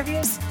upcoming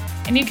interviews,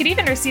 and you could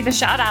even receive a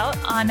shout-out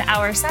on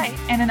our site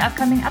in an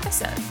upcoming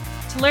episode.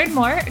 To learn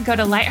more, go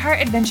to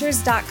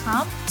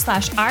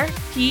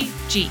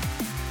lightheartadventures.com/RPG.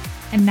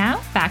 And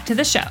now, back to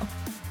the show.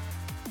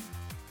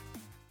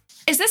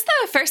 Is this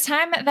the first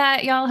time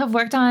that y'all have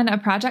worked on a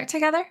project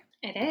together?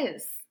 It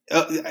is.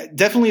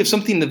 Definitely of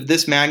something of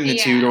this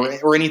magnitude,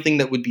 or anything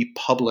that would be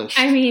published.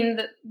 I mean,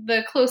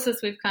 the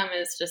closest we've come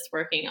is just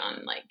working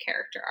on like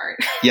character art.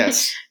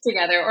 Yes.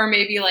 Together, or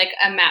maybe like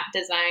a map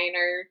design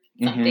or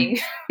something.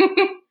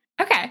 Mm-hmm.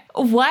 Okay.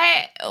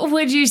 What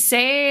would you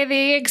say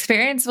the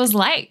experience was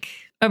like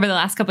over the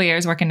last couple of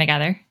years working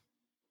together?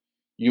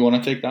 You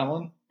want to take that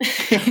one?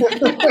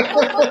 Surprisingly,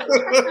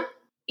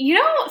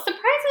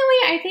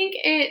 I think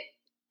it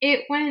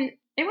went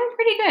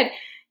pretty good.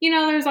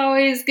 There's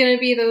always going to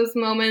be those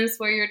moments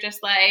where you're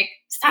just like,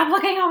 stop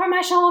looking over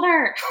my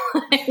shoulder.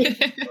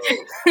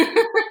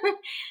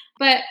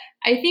 But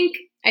I think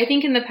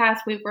in the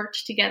past we've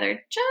worked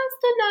together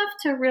just enough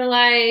to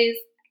realize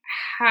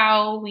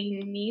how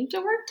we need to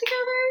work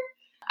together.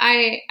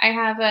 I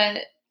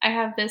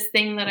have this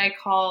thing that I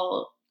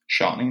call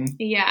shawning.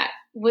 Yeah.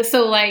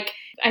 So like,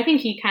 I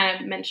think he kind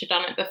of mentioned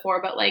on it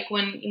before, but like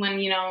when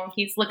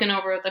he's looking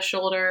over the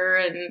shoulder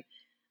and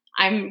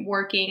I'm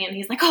working and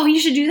he's like, oh, you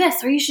should do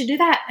this or you should do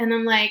that. And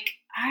I'm like,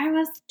 I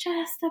was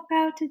just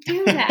about to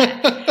do that.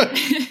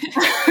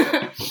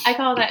 I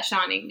call that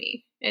shawning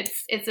me.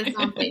 It's a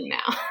something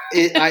now.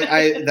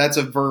 That's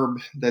a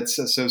verb that's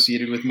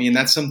associated with me. And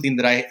that's something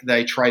that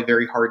I try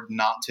very hard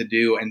not to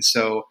do. And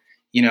so,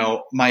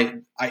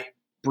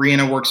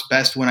 Brianna works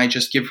best when I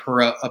just give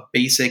her a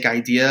basic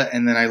idea,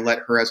 and then I let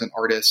her as an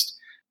artist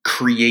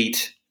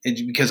create.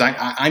 Because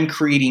I'm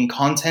creating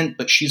content,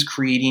 but she's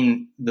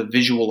creating the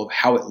visual of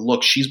how it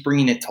looks. She's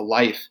bringing it to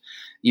life.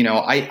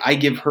 I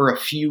give her a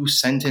few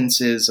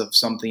sentences of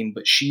something,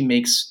 but she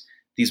makes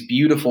these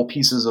beautiful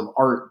pieces of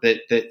art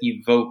that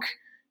evoke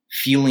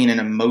feeling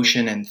and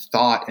emotion and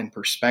thought and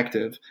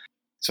perspective.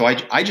 So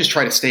I just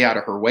try to stay out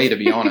of her way, to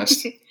be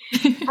honest.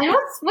 And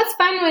what's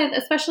fun with,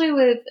 especially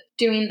with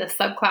doing the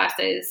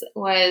subclasses,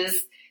 was,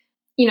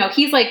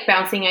 he's like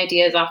bouncing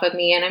ideas off of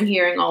me, and I'm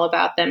hearing all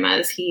about them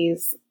as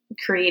he's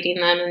creating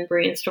them and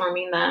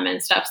brainstorming them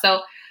and stuff.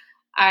 So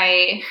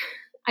I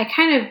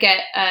kind of get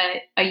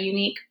a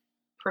unique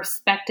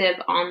perspective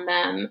on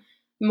them,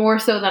 more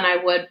so than I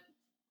would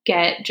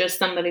get just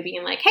somebody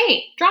being like,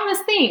 hey, draw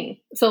this thing.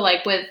 So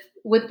like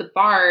with the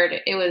Bard,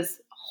 it was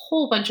a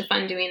whole bunch of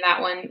fun doing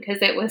that one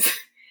because it was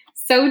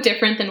so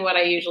different than what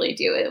I usually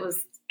do. It was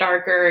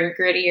darker and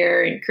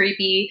grittier and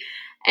creepy,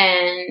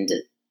 and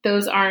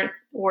those aren't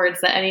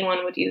words that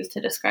anyone would use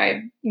to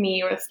describe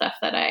me or the stuff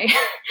that I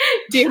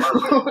do.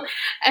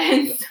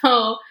 And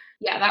so,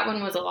 yeah, that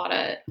one was a lot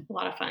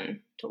of fun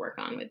to work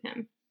on with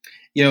him.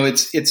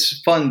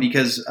 It's fun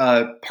because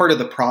part of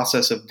the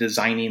process of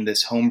designing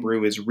this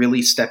homebrew is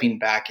really stepping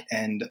back,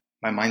 and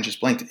my mind just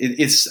blanked.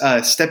 It's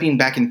stepping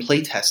back and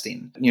play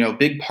testing. A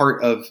big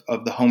part of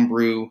the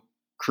homebrew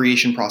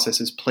creation process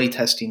is play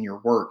testing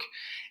your work.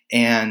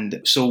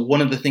 And so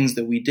one of the things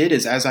that we did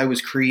is, as I was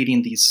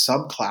creating these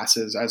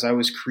subclasses, as I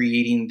was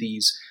creating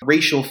these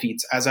racial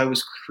feats, as I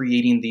was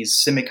creating these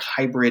Simic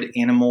hybrid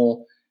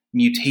animal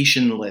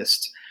mutation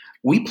lists,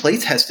 we play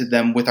tested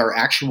them with our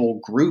actual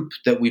group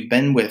that we've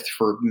been with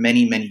for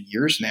many, many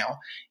years now.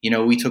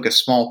 We took a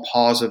small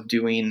pause of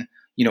doing,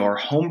 our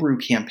homebrew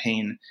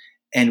campaign,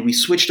 and we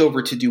switched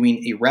over to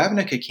doing a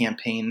Ravnica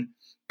campaign,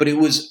 but it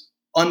was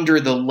under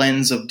the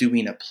lens of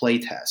doing a play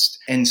test.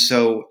 And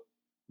so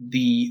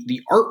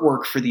the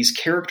artwork for these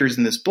characters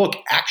in this book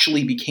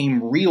actually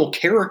became real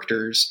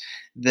characters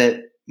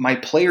that my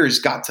players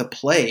got to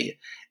play.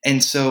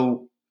 And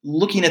so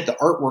looking at the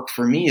artwork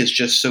for me is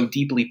just so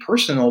deeply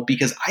personal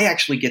because I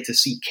actually get to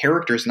see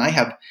characters, and I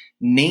have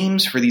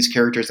names for these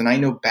characters, and I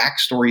know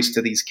backstories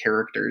to these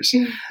characters.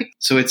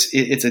 So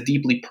it's a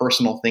deeply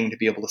personal thing to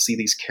be able to see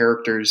these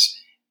characters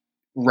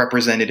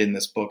represented in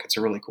this book. It's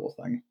a really cool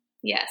thing.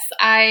 Yes,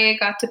 I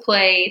got to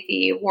play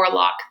the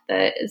Warlock.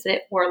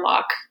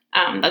 Warlock?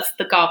 That's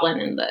the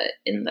goblin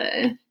in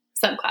the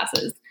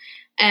subclasses,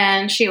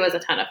 and she was a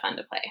ton of fun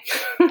to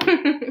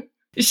play.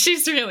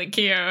 She's really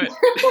cute.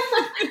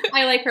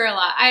 I like her a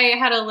lot. I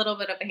had a little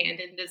bit of a hand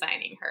in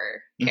designing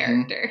her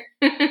character.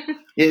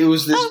 It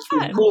was this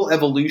cool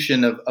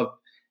evolution of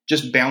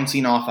just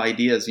bouncing off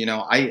ideas.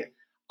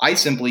 I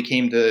simply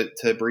came to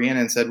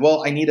Brianna and said,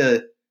 well, I need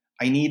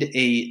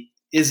a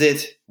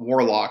Izzet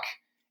Warlock,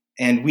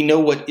 and we know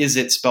what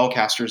Izzet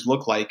spellcasters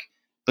look like.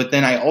 But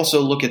then I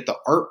also look at the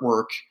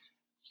artwork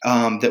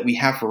that we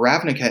have for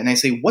Ravnica, and I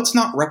say, what's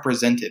not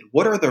represented?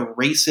 What are the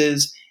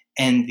races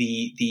and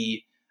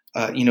the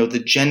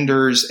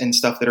genders and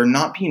stuff that are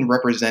not being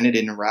represented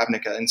in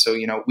Ravnica? And so,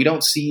 we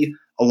don't see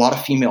a lot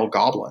of female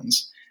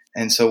goblins.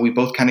 And so we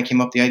both kind of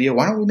came up with the idea,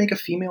 why don't we make a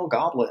female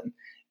goblin?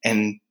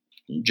 And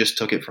just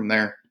took it from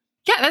there.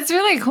 Yeah, that's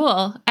really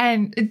cool.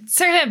 And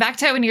circling back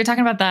to when you were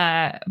talking about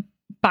the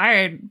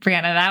Bard,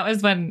 Brianna, that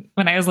was when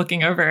I was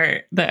looking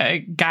over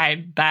the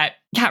guide that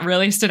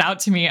really stood out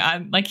to me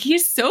on, like,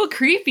 he's so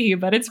creepy,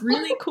 but it's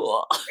really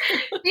cool.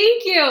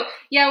 Thank you.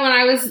 Yeah,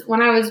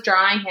 when I was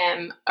drawing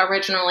him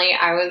originally,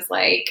 I was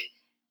like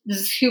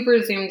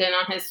super zoomed in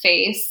on his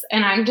face,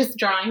 and I'm just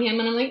drawing him,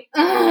 and I'm like,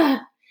 ugh.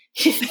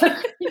 He's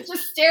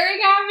just staring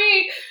at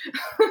me.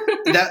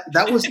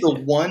 that was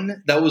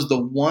the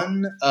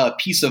one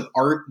piece of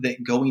art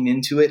that going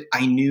into it,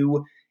 I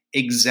knew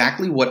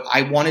exactly what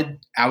I wanted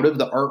out of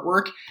the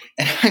artwork.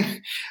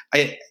 And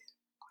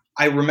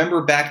I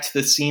remember back to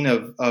the scene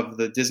of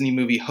the Disney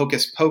movie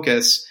Hocus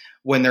Pocus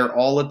when they're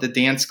all at the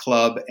dance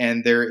club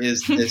and there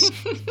is this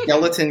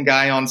skeleton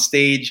guy on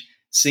stage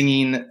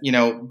singing,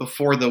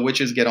 before the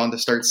witches get on to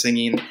start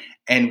singing.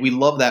 And we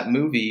love that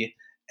movie.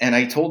 And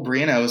I told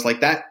Brianna, I was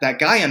like, that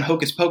guy on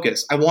Hocus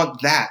Pocus, I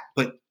want that,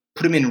 but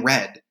put him in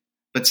red.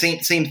 But same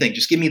thing,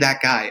 just give me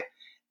that guy.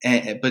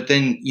 But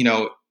then,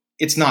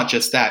 it's not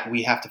just that.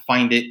 We have to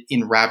find it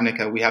in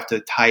Ravnica. We have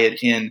to tie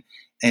it in.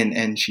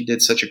 And she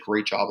did such a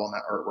great job on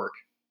that artwork.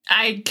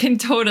 I can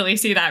totally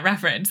see that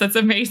reference. That's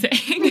amazing.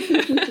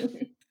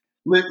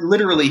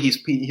 Literally,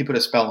 he put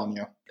a spell on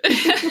you.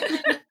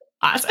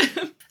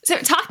 Awesome. So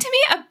talk to me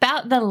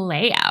about the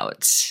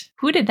layout.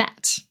 Who did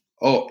that?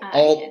 Oh,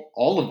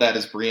 all of that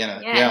is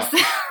Brianna. Yes.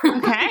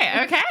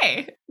 Yeah.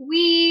 Okay.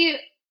 We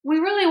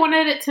really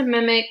wanted it to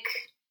mimic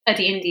a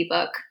D&D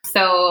book.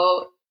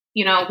 So,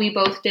 we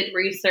both did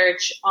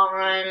research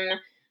on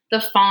the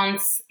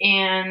fonts,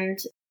 and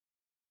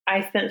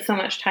I spent so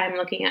much time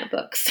looking at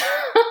books.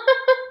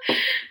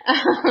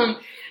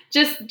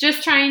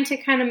 Just trying to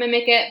kind of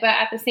mimic it, but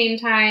at the same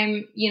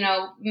time,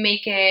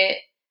 make it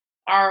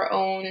our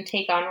own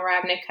take on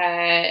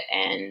Ravnica.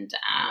 And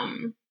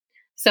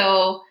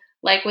so,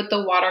 like with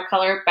the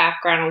watercolor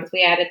backgrounds,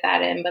 we added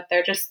that in, but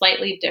they're just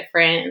slightly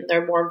different.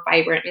 They're more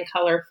vibrant and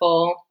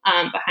colorful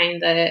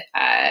behind the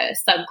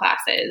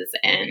subclasses.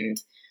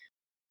 And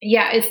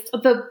yeah, it's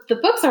the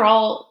books are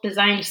all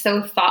designed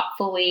so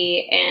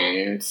thoughtfully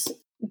and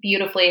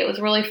beautifully. It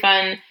was really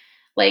fun.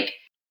 Like,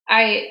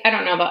 I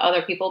don't know about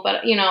other people,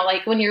 but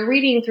like when you're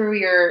reading through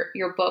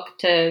your book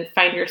to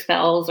find your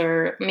spells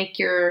or make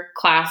your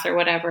class or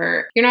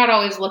whatever, you're not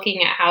always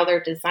looking at how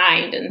they're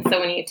designed. And so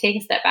when you take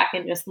a step back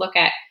and just look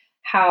at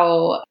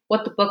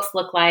what the books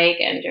look like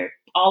and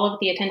all of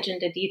the attention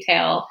to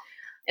detail,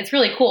 it's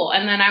really cool.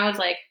 And then I was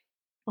like,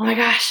 oh my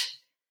gosh,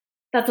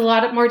 that's a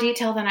lot more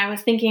detail than I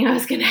was thinking I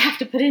was going to have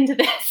to put into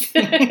this.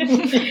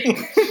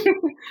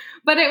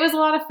 But it was a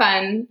lot of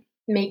fun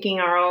making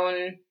our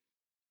own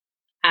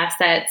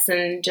assets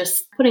and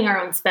just putting our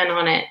own spin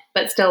on it,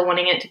 but still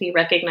wanting it to be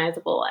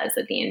recognizable as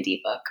a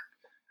D&D book.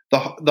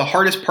 The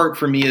hardest part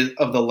for me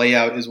of the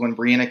layout is when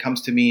Brianna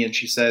comes to me and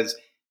she says,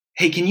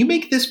 hey, can you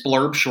make this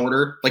blurb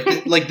shorter?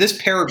 Like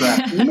this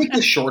paragraph, can you make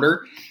this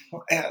shorter?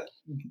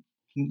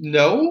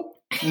 No.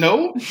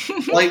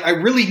 Like, I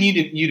really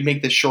needed you to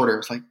make this shorter.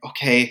 It's like,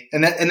 okay.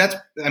 And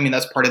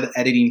that's part of the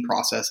editing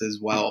process as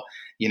well,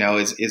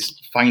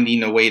 is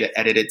finding a way to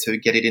edit it to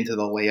get it into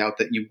the layout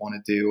that you want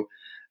to do.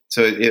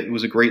 So it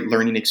was a great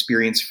learning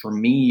experience for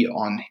me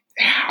on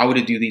how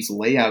to do these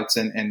layouts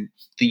and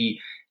the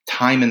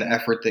time and the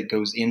effort that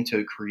goes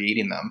into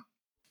creating them.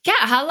 Yeah.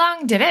 How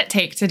long did it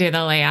take to do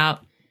the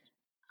layout?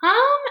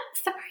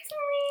 Surprisingly,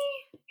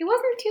 it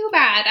wasn't too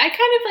bad. I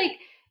kind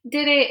of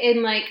did it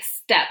in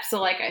steps.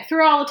 So I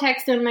threw all the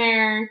text in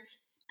there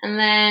and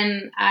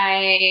then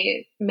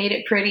I made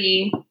it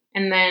pretty.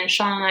 And then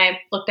Sean and I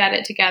looked at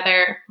it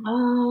together.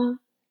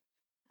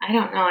 I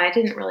don't know. I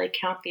didn't really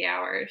count the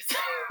hours.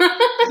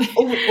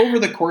 over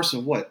the course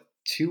of what,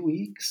 2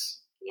 weeks?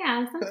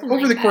 Yeah,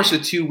 over the course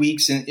of 2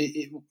 weeks, and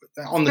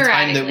on the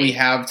time that we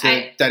have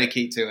to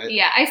dedicate to it.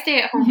 Yeah, I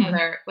stay at home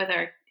with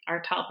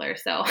our toddler,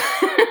 so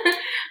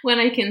when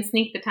I can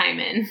sneak the time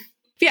in.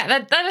 Yeah,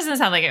 that doesn't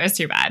sound like it was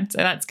too bad, so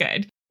that's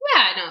good.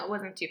 Yeah, no, it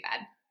wasn't too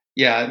bad.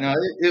 Yeah, no,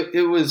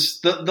 it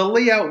was the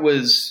layout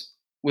was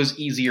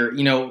easier.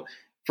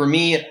 For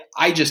me,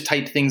 I just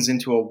type things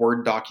into a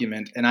Word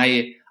document, and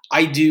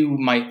I do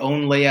my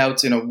own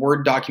layouts in a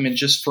Word document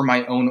just for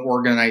my own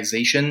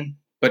organization,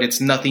 but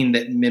it's nothing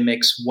that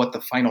mimics what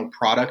the final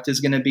product is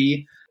going to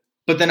be.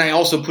 But then I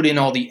also put in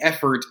all the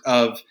effort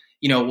of,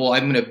 I'm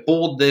going to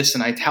bold this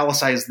and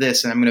italicize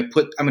this, and I'm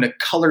going to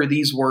color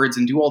these words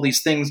and do all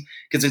these things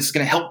because it's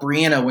going to help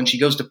Brianna when she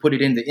goes to put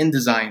it into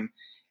InDesign.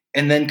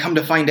 And then come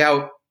to find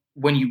out,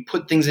 when you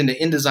put things into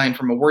InDesign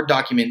from a Word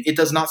document, it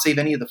does not save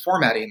any of the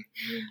formatting.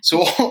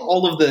 So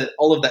all of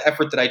the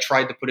effort that I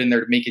tried to put in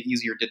there to make it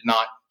easier did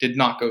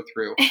not go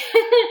through.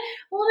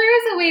 Well, there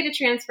is a way to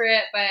transfer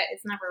it, but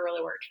it's never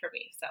really worked for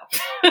me. So,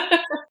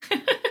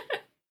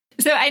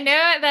 so I know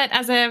that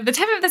as of the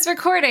time of this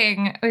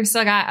recording, we've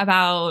still got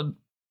about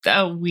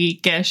a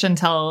week-ish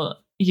until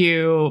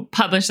you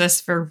publish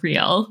this for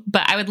real.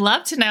 But I would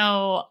love to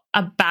know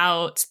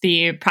about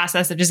the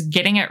process of just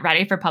getting it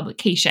ready for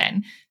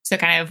publication. So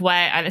kind of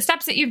what are the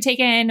steps that you've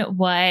taken?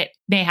 What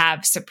may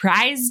have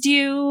surprised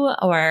you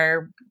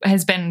or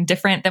has been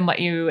different than what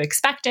you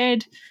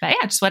expected? But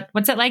yeah, just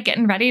what's it like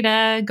getting ready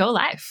to go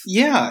live?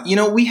 Yeah,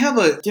 we have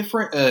a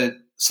different,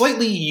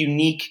 slightly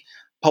unique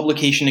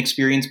publication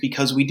experience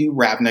because we do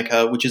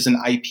Ravnica, which is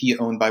an IP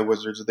owned by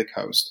Wizards of the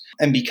Coast.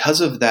 And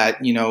because of that,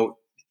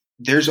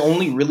 there's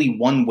only really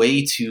one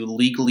way to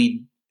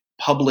legally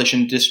publish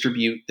and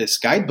distribute this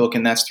guidebook,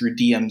 and that's through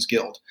DM's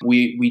Guild.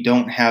 We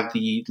don't have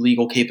the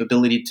legal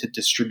capability to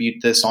distribute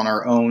this on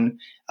our own.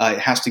 It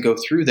has to go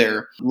through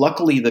there.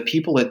 Luckily, the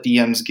people at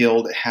DM's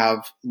Guild have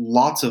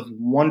lots of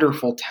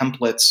wonderful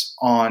templates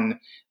on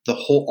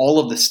all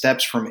of the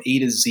steps from A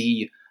to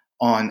Z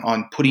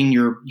on putting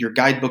your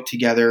guidebook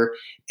together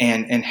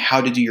and how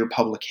to do your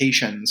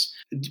publications.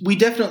 We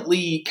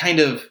definitely kind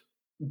of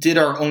did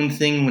our own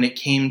thing when it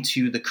came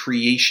to the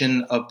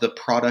creation of the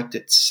product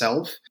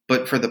itself.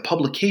 But for the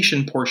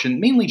publication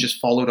portion, mainly just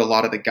followed a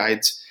lot of the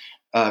guides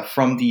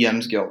from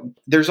DM's Guild.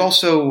 There's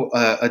also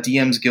a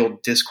DM's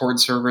Guild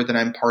Discord server that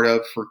I'm part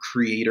of for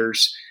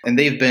creators, and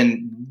they've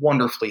been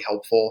wonderfully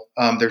helpful.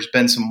 There's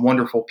been some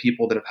wonderful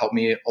people that have helped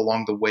me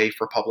along the way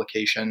for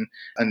publication.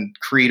 A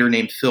creator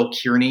named Phil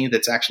Kearney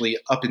that's actually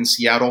up in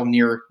Seattle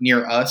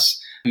near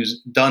us, who's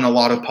done a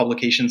lot of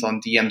publications on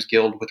DM's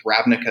Guild with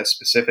Ravnica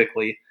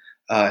specifically.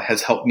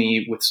 Has helped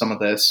me with some of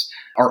this.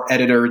 Our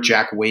editor,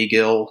 Jack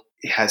Waygill,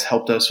 has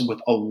helped us with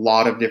a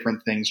lot of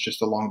different things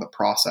just along the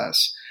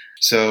process.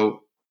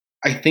 So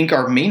I think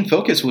our main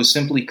focus was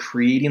simply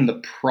creating the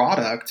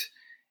product.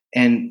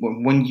 And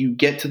when you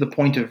get to the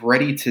point of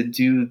ready to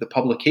do the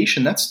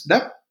publication,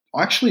 that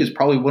actually is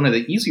probably one of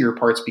the easier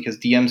parts because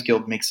DM's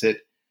Guild makes it,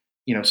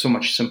 so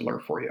much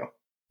simpler for you.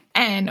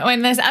 And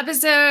when this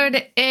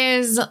episode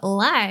is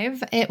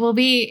live, it will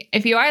be,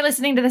 if you are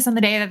listening to this on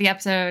the day that the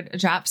episode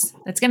drops,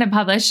 it's going to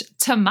publish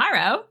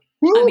tomorrow.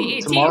 Woo, on the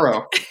 18th.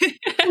 Tomorrow.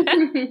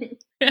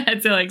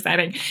 That's so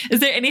exciting. Is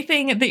there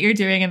anything that you're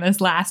doing in this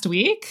last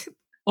week?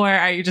 Or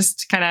are you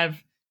just kind of,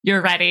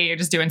 you're ready, you're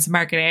just doing some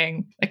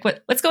marketing? Like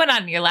what's going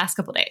on in your last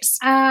couple of days?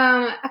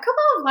 A couple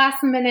of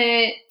last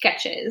minute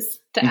sketches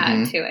to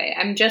add to it.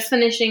 I'm just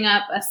finishing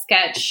up a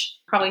sketch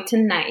probably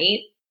tonight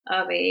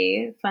of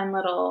a fun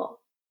little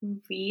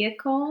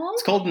vehicle.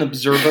 It's called an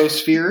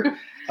observosphere.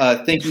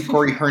 Thank you,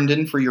 Corey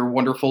Herndon, for your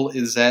wonderful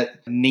Izzet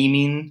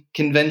naming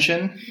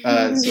convention.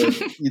 So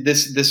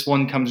this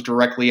one comes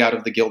directly out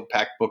of the Guild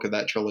Pact book of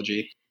that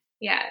trilogy.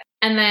 Yeah.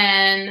 And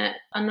then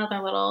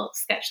another little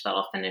sketch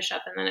that'll finish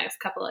up in the next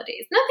couple of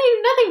days.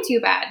 Nothing too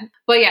bad.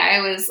 But yeah,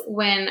 it was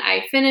when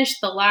I finished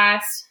what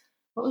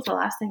was the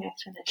last thing I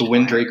finished? The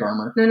Windrake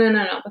armor.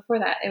 No. Before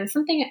that, it was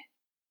something,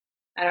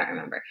 I don't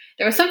remember.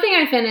 There was something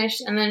I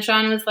finished, and then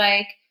Sean was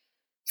like,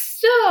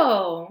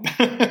 so,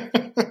 do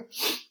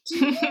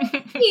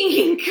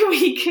you think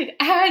we could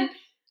add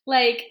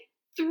like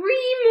 3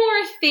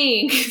 more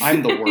things?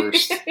 I'm the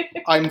worst.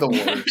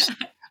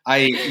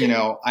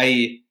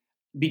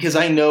 Because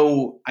I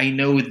know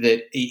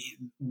that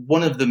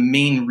one of the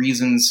main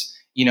reasons,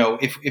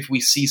 if we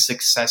see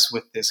success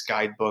with this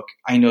guidebook,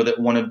 I know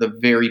that one of the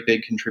very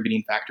big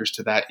contributing factors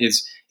to that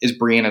is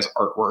Brianna's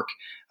artwork.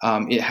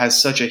 It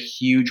has such a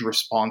huge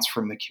response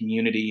from the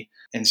community.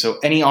 And so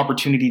any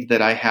opportunity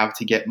that I have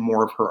to get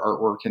more of her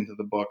artwork into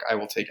the book, I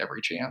will take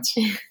every chance.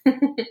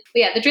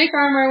 Yeah, the Drake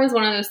armor was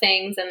one of those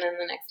things. And then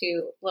the next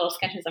 2 little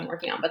sketches I'm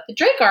working on. But the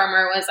Drake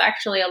armor was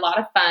actually a lot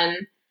of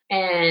fun.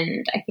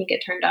 And I think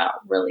it turned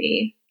out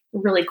really,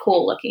 really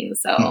cool looking.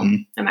 So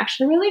I'm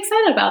actually really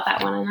excited about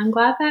that one. And I'm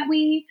glad that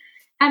we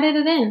added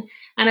it in.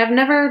 And I've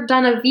never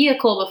done a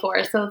vehicle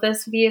before. So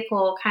this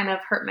vehicle kind of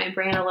hurt my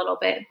brain a little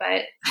bit.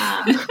 But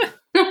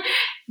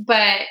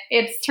but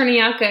it's turning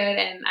out good.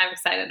 And I'm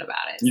excited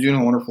about it. You're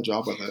doing a wonderful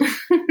job with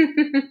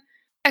it.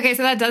 Okay,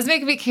 so that does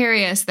make me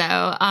curious,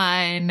 though,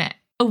 on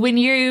when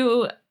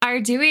you are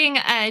doing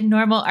a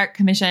normal art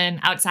commission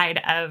outside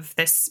of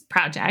this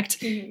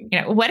project,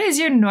 what is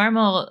your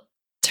normal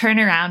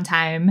turnaround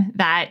time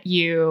that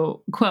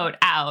you quote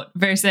out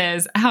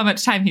versus how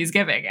much time he's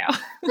giving you?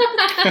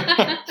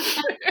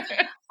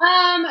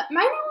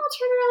 My normal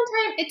turnaround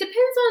time, it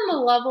depends on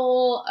the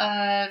level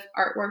of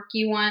artwork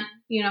you want,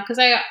 because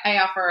I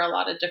offer a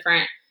lot of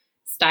different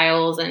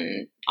styles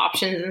and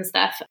options and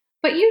stuff.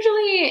 But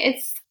usually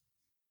it's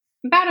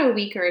about a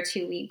week or a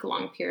 2-week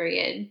long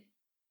period.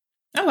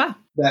 Oh, wow.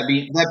 That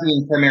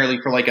being primarily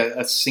for like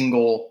a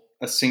single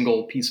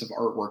piece of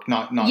artwork,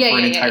 not for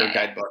an entire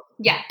guidebook.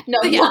 Yeah.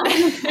 No. Yeah.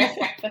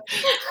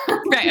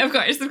 Right. Of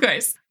course.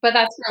 But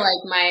that's for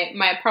like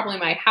my probably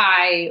my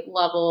high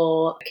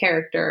level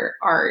character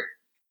art,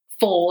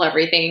 full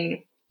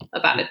everything,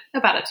 about a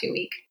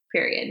 2-week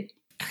period.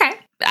 Okay.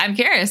 I'm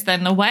curious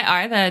then, what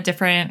are the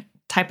different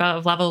type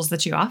of levels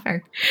that you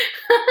offer?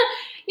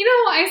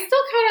 I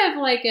still kind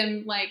of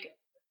am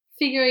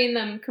figuring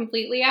them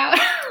completely out.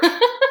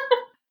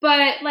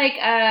 But like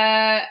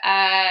a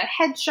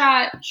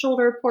headshot,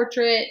 shoulder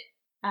portrait,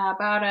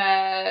 about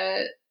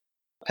a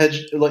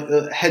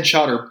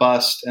headshot or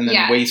bust, and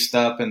then waist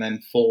up, and then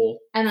full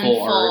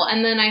art.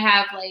 And then I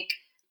have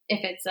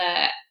if it's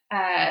a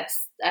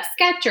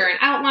sketch or an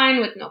outline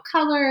with no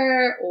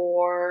color,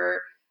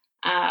 or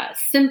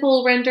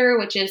simple render,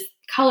 which is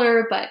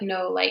color but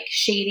no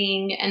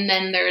shading, and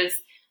then there's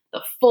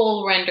the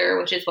full render,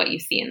 which is what you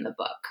see in the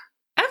book.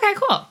 Okay,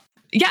 cool.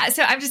 Yeah,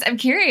 so I'm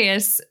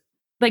curious.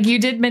 You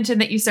did mention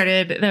that you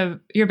started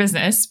your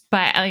business,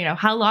 but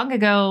how long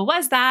ago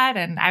was that?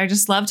 And I would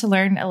just love to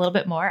learn a little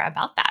bit more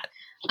about that.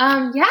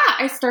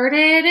 I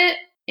started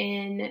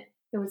it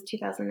was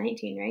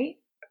 2019, right?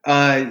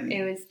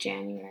 It was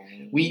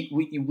January.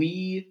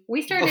 We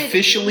started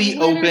officially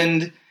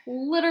opened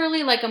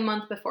literally a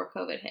month before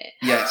COVID hit.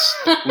 Yes,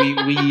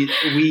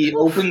 we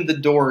opened the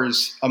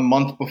doors a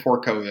month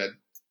before COVID.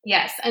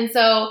 Yes, and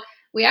so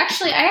I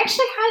actually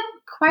had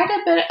quite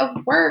a bit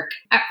of work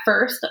at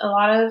first, a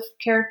lot of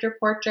character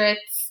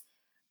portraits.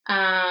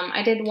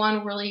 I did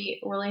one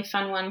really, really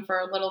fun one for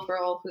a little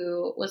girl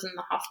who was in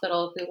the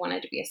hospital who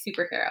wanted to be a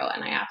superhero,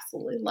 and I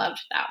absolutely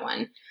loved that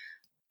one.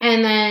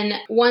 And then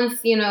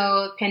once,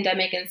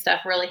 pandemic and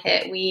stuff really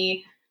hit,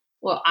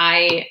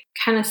 I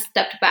kind of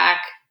stepped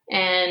back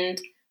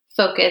and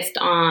focused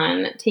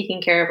on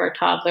taking care of our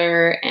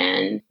toddler,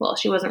 and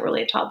she wasn't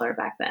really a toddler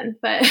back then,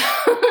 but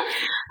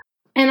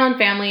and on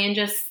family, and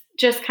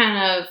just kind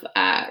of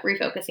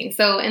refocusing.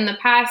 So in the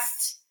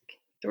past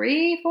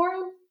 3-4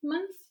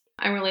 months,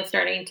 I'm really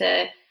starting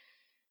to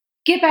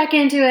get back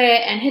into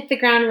it and hit the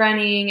ground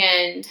running.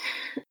 And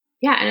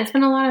it's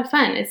been a lot of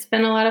fun. It's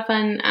been a lot of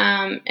fun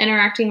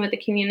interacting with the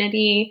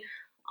community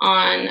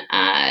on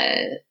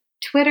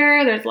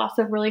Twitter. There's lots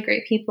of really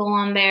great people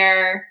on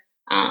there.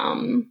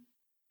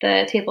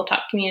 The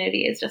tabletop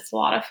community is just a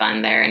lot of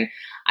fun there. And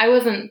I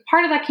wasn't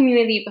part of that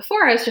community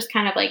before. I was just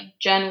kind of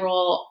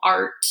general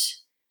art,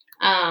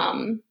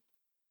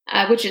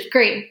 which is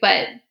great,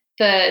 but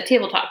the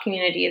tabletop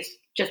community has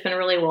just been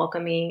really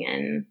welcoming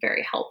and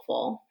very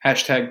helpful.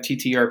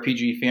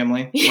 #TTRPG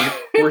family.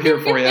 We're here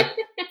for you.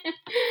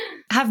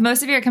 Have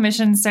most of your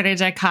commissions started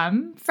to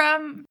come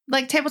from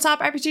tabletop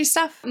RPG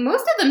stuff?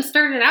 Most of them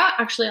started out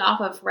actually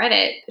off of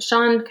Reddit.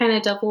 Sean kind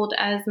of doubled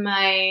as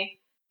my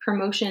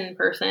promotion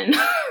person.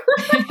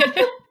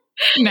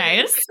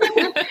 Nice.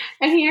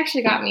 And he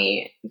actually got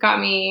me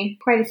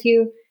quite a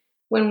few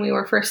when we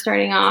were first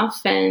starting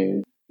off,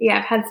 and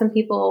I've had some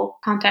people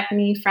contact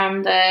me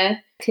from the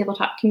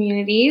tabletop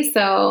community.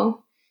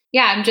 So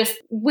yeah, I'm just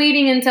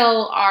waiting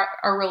until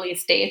our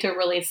release date to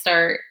really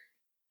start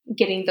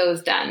getting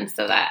those done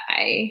so that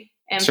I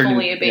am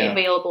fully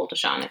available to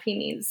Sean if he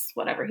needs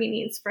whatever he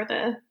needs for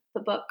the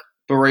book.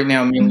 But right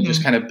now, I'm really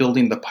just kind of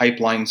building the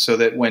pipeline so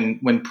that when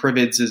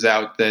Privids is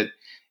out, that,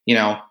 you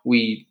know,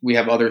 we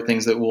have other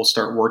things that we'll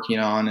start working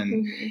on.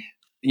 And,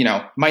 you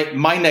know,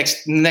 my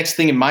next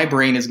thing in my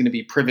brain is going to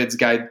be Privid's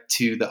Guide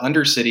to the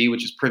Undercity,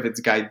 which is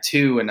Privid's Guide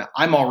 2. And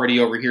I'm already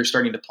over here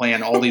starting to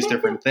plan all these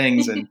different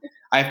things. And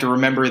I have to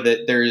remember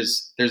that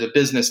there's a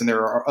business and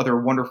there are other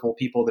wonderful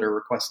people that are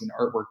requesting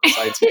artwork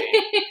besides me.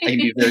 I can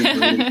be very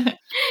brief.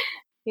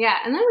 Yeah,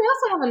 and then we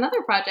also have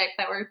another project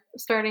that we're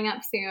starting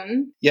up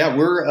soon. Yeah,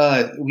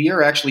 we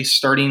are actually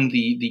starting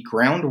the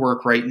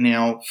groundwork right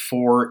now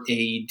for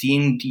a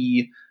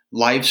D&D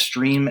live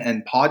stream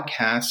and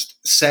podcast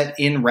set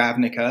in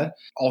Ravnica,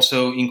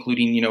 also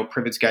including, you know,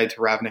 Privid's Guide to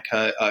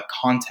Ravnica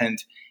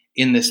content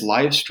in this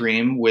live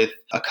stream with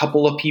a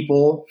couple of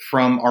people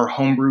from our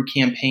homebrew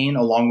campaign,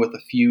 along with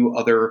a few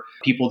other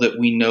people that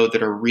we know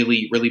that are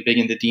really, really big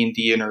into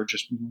D&D and are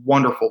just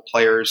wonderful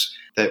players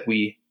that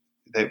we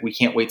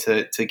can't wait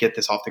to get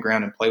this off the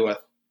ground and play with.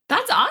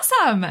 That's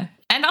awesome.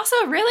 And also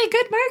really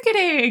good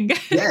marketing.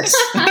 Yes.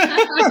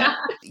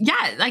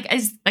 Yeah.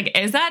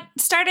 Is that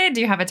started?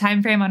 Do you have a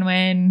time frame on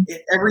when?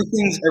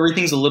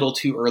 Everything's a little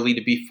too early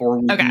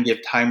before we can give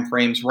time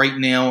frames. Right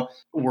now,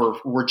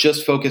 we're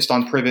just focused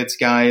on Privid's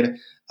Guide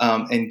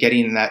and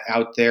getting that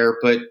out there.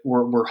 But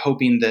we're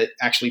hoping that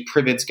actually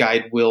Privid's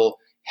Guide will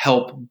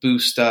help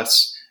boost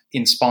us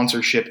in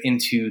sponsorship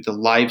into the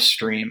live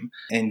stream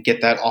and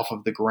get that off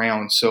of the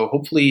ground. So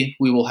hopefully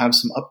we will have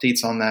some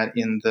updates on that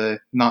in the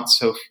not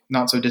so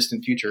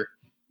distant future.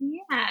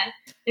 Yeah.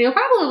 You'll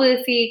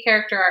probably see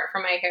character art for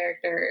my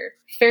character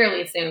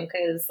fairly soon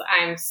because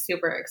I'm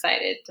super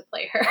excited to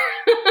play her.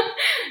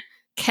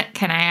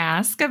 Can I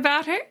ask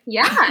about her?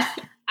 Yeah.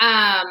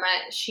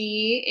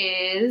 She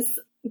is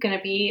going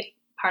to be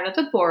part of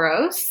the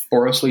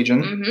Boros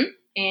Legion. Mm-hmm.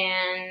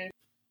 And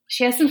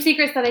she has some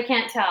secrets that I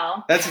can't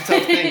tell. That's a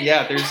tough thing.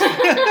 Yeah,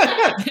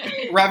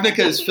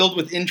 Ravnica is filled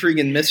with intrigue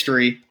and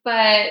mystery.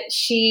 But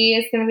she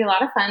is going to be a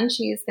lot of fun.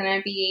 She's going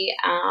to be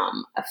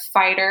a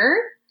fighter,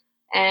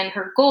 and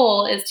her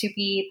goal is to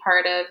be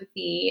part of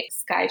the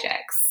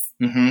Skyjacks.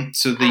 Mm-hmm.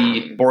 So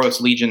the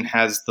Boros Legion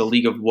has the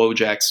League of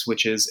Wojaks,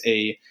 which is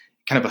a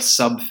kind of a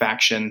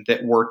sub-faction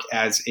that work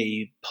as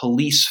a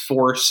police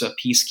force, a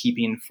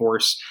peacekeeping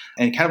force,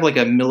 and kind of like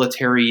a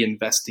military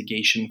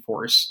investigation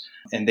force.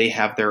 And they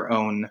have their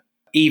own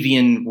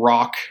avian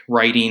rock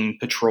riding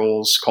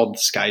patrols called the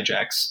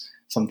Skyjacks,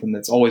 something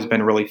that's always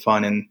been really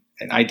fun and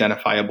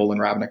identifiable in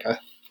Ravnica.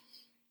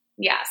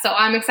 Yeah, so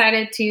I'm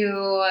excited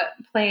to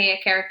play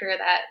a character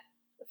that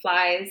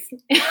flies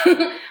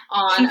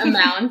on a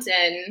mount,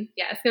 and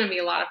yeah, it's going to be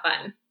a lot of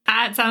fun.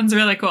 That sounds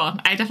really cool.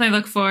 I definitely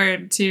look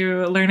forward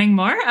to learning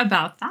more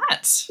about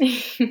that.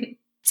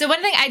 So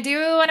one thing I do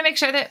want to make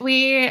sure that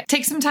we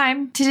take some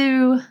time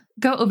to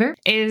go over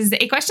is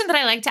a question that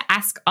I like to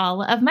ask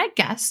all of my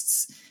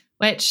guests,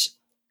 which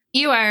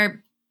you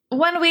are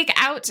 1 week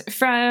out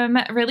from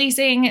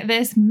releasing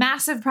this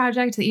massive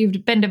project that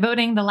you've been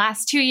devoting the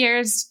last 2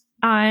 years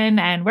on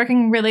and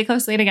working really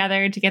closely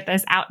together to get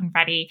this out and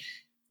ready.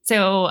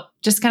 So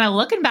just kind of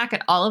looking back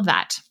at all of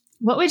that,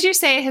 what would you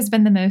say has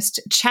been the most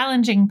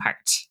challenging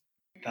part?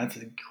 That's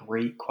a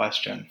great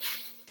question.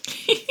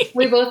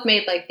 We both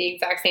made like the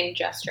exact same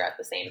gesture at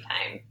the same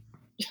time.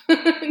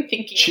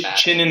 Thinking about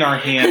chin in our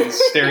hands,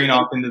 staring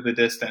off into the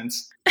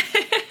distance.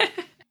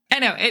 I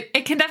know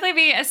it can definitely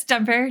be a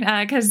stumper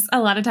because a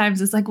lot of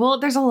times it's like, well,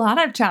 there's a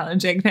lot of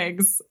challenging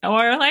things,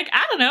 or like,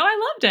 I don't know,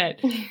 I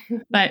loved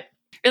it. But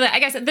really, I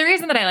guess the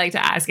reason that I like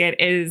to ask it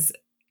is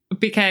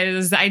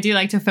because I do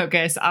like to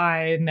focus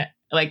on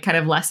like kind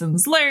of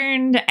lessons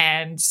learned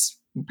and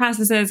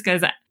processes,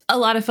 because a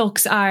lot of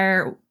folks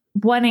are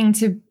wanting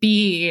to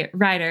be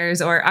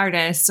writers or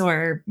artists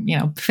or, you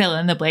know, fill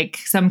in the blank,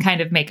 some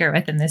kind of maker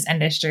within this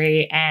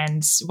industry.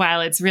 And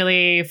while it's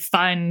really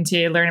fun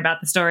to learn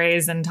about the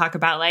stories and talk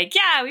about like,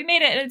 yeah, we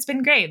made it and it's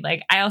been great,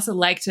 like I also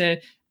like to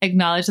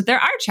acknowledge that there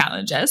are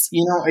challenges.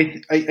 You know,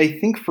 I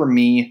think for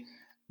me,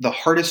 the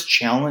hardest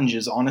challenge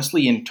is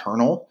honestly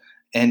internal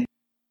and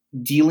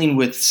dealing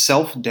with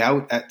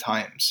self-doubt at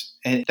times,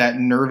 and that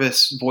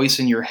nervous voice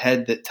in your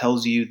head that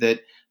tells you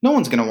that no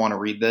one's going to want to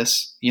read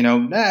this. You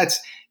know,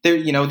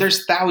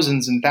 there's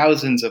thousands and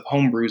thousands of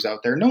homebrews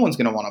out there. No one's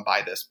going to want to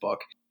buy this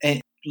book.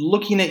 And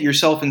looking at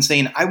yourself and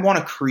saying, I want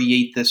to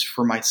create this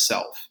for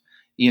myself.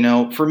 You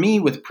know, for me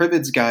with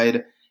Privid's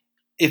Guide,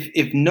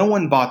 if no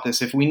one bought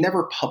this, if we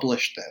never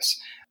published this,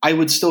 I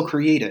would still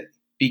create it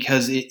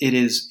because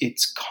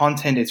it's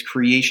content, it's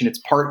creation, it's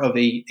part of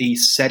a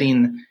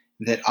setting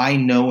that I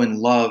know and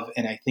love.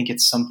 And I think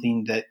it's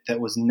something that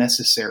was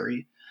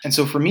necessary. And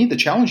so for me, the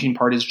challenging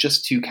part is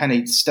just to kind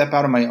of step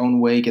out of my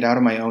own way, get out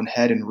of my own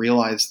head and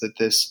realize that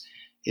this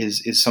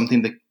is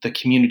something that the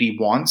community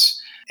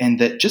wants and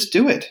that just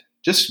do it.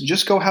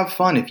 Just go have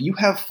fun. If you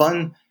have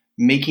fun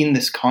making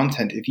this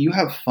content, if you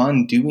have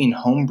fun doing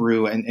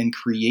homebrew and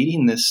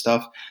creating this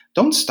stuff,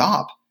 don't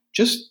stop.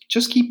 Just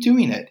keep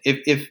doing it.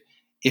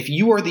 If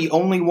you are the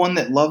only one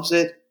that loves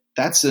it,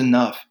 that's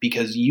enough,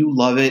 because you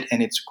love it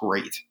and it's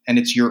great and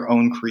it's your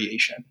own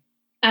creation.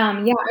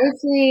 I would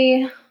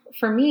say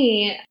for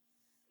me,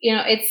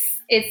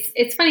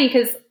 it's funny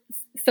because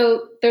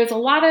so there's a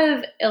lot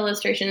of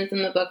illustrations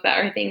in the book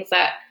that are things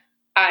that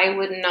I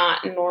would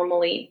not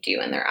normally do,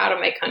 and they're out of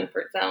my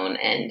comfort zone.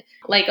 And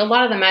like a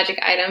lot of the magic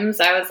items,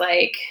 I was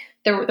like,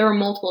 there were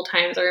multiple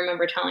times I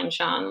remember telling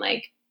Sean,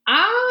 like,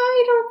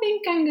 I don't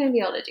think I'm going to be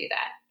able to do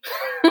that.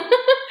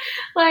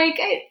 Like,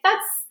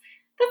 that's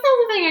not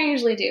something I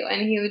usually do.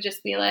 And he would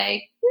just be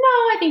like, no,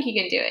 I think you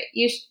can do it.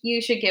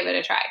 You should give it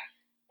a try.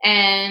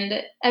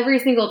 And every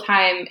single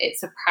time it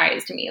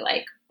surprised me.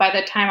 Like by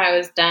the time I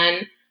was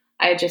done,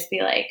 I'd just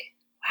be like,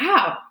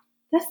 wow,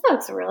 this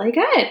looks really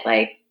good.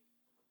 Like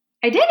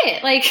I did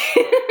it. Like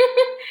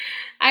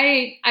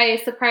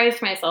I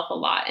surprised myself a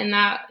lot. And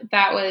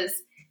that was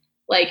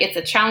like, it's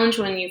a challenge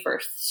when you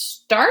first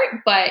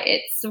start, but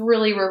it's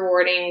really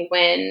rewarding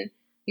when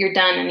you're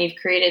done and you've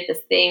created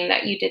this thing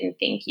that you didn't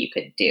think you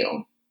could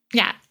do.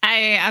 Yeah,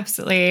 I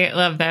absolutely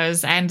love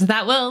those. And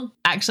that will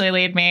actually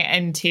lead me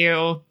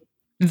into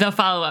the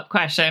follow-up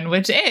question,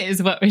 which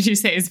is, what would you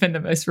say has been the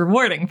most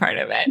rewarding part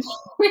of it?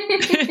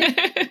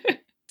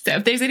 So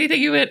if there's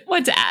anything you would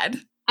want to add.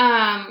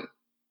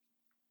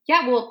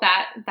 Yeah, well,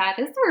 that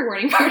is the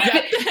rewarding part of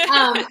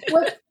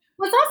it.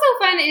 What's also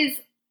fun is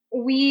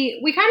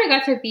we kind of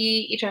got to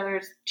be each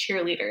other's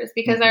cheerleaders,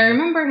 because I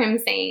remember him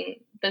saying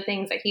the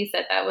things that he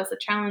said that was the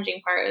challenging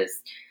part is,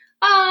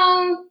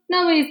 oh,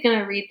 nobody's going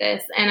to read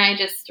this. And I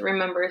just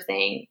remember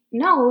saying,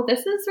 no, this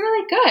is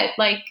really good.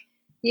 Like,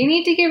 you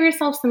need to give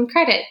yourself some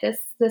credit.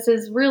 This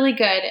is really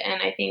good.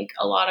 And I think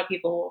a lot of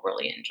people will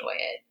really enjoy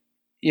it.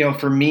 You know,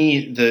 for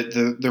me,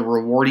 the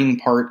rewarding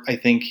part, I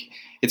think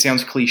it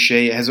sounds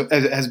cliche, has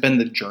been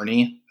the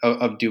journey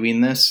of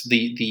doing this,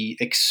 the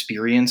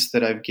experience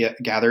that I've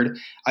gathered.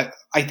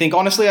 I think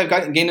honestly,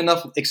 I've gained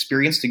enough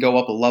experience to go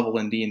up a level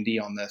in D&D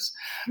on this.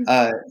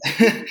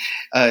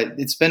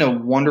 It's been a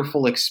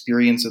wonderful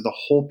experience of the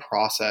whole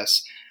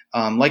process.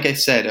 Like I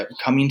said,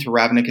 coming to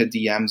Ravnica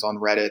DMs on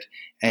Reddit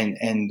and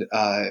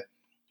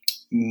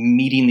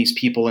meeting these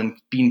people and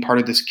being part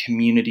of this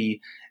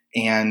community,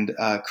 and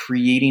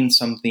creating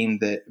something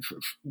that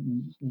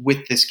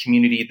with this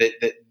community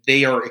that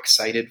they are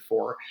excited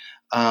for.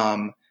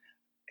 I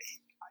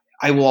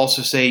will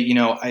also say,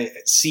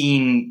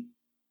 seeing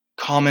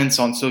comments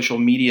on social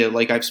media,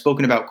 like I've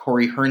spoken about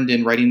Corey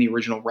Herndon writing the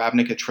original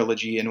Ravnica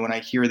trilogy, and when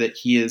I hear that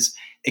he is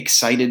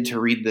excited to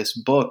read this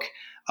book,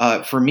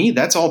 for me,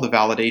 that's all the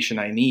validation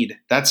I need.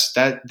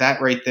 That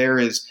right there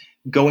is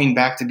going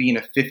back to being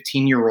a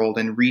 15-year-old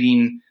and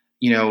reading,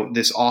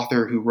 this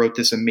author who wrote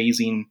this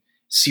amazing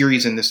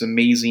series in this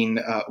amazing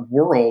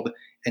world,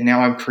 and now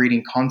I'm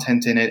creating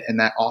content in it, and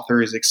that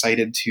author is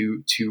excited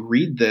to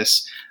read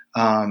this.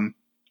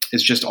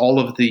 Is just all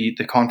of the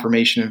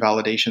confirmation and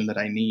validation that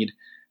I need.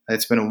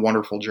 It's been a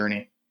wonderful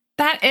journey.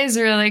 That is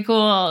really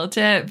cool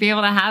to be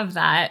able to have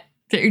that,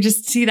 to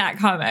just see that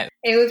comment.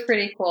 It was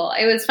pretty cool.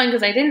 It was fun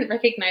because I didn't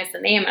recognize the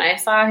name, and I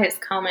saw his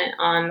comment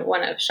on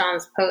one of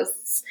Sean's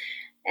posts,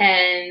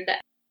 and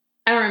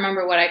I don't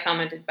remember what I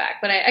commented back,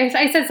 but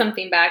I said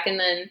something back, and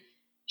then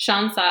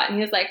Sean saw it and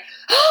he was like,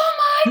 oh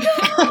my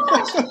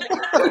gosh.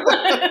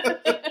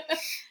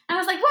 I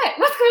was like, what?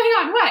 What's going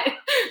on? What?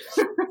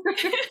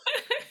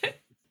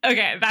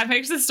 Okay, that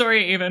makes the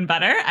story even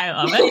better. I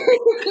love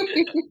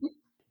it.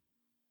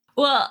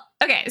 Well,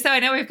 okay, so I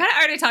know we've kind of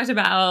already talked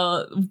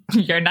about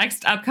your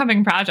next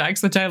upcoming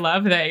projects, which I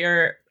love that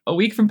you're a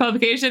week from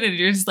publication and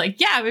you're just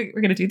like, yeah, we're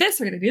going to do this.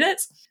 We're going to do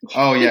this.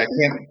 Oh, yeah.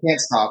 Can't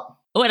stop.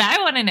 What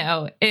I want to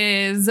know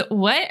is,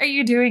 what are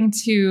you doing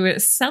to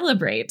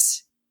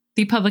celebrate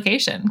the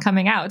publication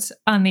coming out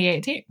on the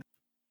 18th?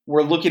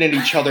 We're looking at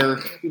each other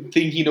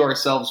thinking to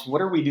ourselves,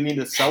 what are we doing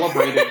to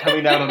celebrate it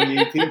coming out on the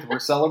 18th? We're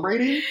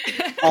celebrating?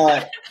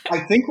 I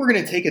think we're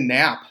going to take a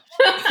nap.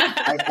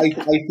 I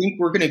think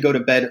we're going to go to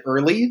bed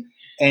early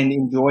and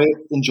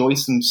enjoy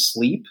some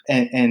sleep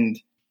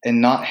and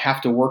not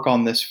have to work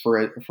on this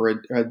for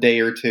a day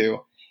or two.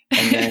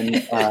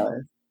 And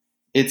then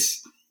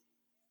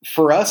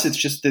for us, it's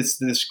just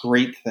this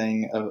great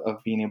thing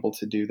of being able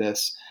to do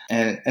this.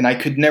 And I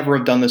could never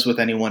have done this with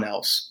anyone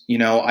else.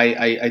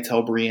 I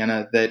tell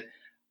Brianna that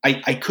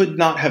I could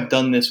not have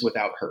done this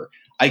without her.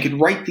 I could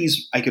write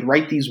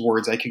these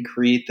words, I could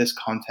create this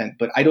content,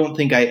 but I don't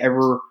think I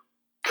ever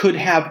could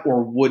have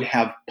or would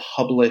have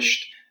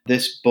published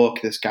this book,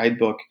 this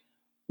guidebook,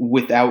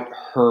 without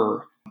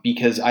her,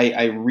 because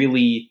I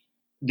really,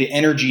 the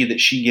energy that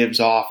she gives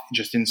off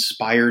just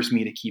inspires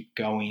me to keep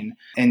going.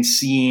 And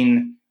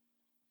seeing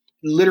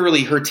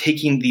literally her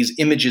taking these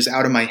images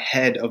out of my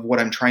head of what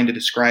I'm trying to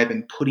describe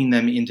and putting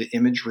them into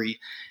imagery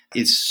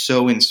is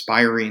so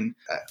inspiring.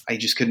 I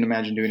just couldn't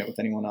imagine doing it with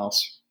anyone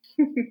else.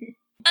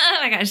 Oh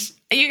my gosh.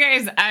 You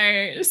guys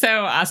are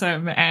so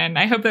awesome. And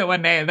I hope that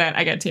one day that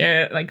I get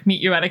to like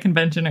meet you at a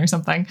convention or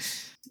something.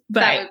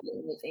 But That would be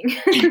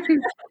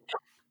amazing.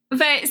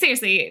 But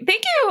seriously,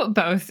 thank you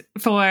both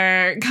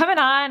for coming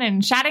on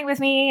and chatting with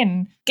me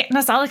and getting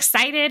us all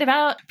excited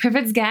about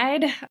Privid's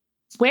Guide.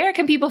 Where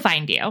can people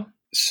find you?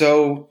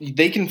 So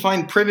they can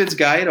find Privid's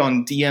Guide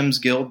on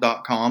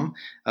dmsguild.com,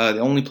 the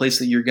only place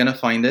that you're going to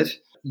find it.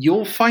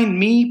 You'll find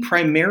me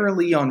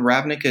primarily on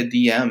Ravnica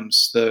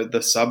DMs, the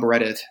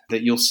subreddit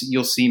that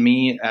you'll see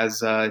me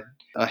as a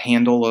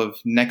handle of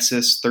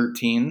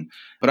Nexus13.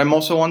 But I'm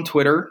also on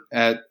Twitter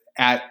at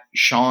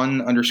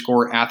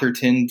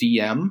Sean_Atherton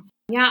DM.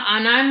 Yeah,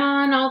 and I'm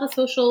on all the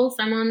socials.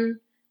 I'm on,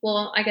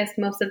 well, I guess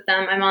most of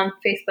them. I'm on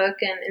Facebook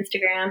and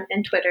Instagram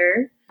and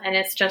Twitter. And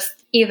it's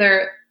just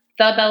either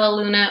the Bella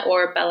Luna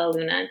or Bella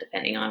Luna,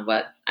 depending on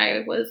what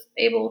I was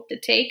able to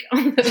take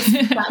on those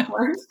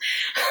platforms.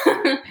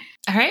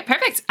 All right,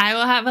 perfect. I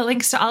will have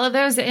links to all of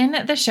those in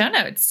the show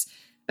notes.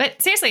 But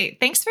seriously,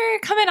 thanks for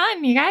coming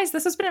on, you guys.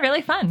 This has been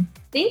really fun.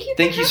 Thank you.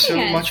 Thank you so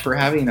much for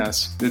having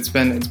us. It's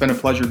been a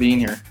pleasure being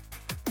here.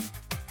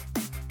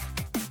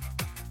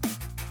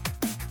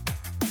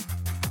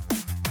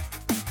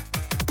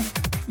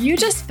 You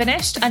just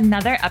finished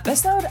another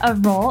episode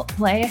of Roll,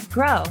 Play,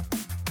 Grow.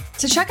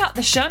 To check out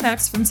the show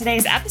notes from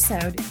today's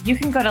episode, you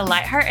can go to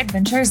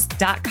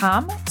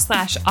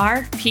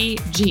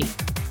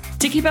lightheartadventures.com/RPG.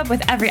 To keep up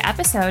with every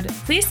episode,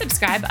 please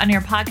subscribe on your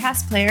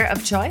podcast player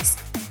of choice.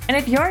 And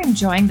if you're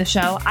enjoying the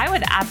show, I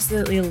would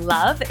absolutely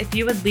love if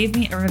you would leave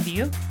me a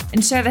review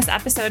and share this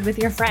episode with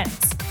your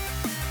friends.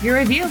 Your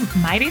review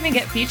might even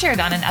get featured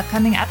on an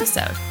upcoming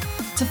episode.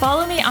 To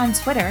follow me on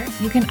Twitter,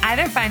 you can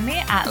either find me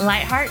at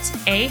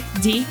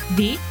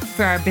lightheartadv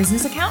for our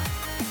business account,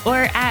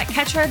 or at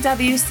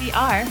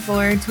KetraWCR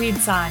for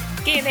tweets on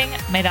gaming,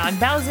 my dog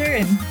Bowser,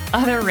 and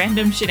other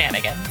random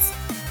shenanigans.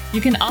 You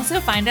can also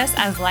find us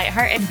as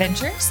Lightheart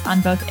Adventures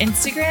on both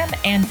Instagram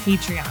and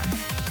Patreon.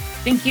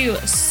 Thank you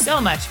so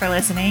much for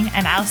listening,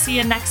 and I'll see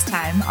you next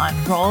time on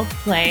Roll,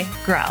 Play,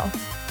 Grow.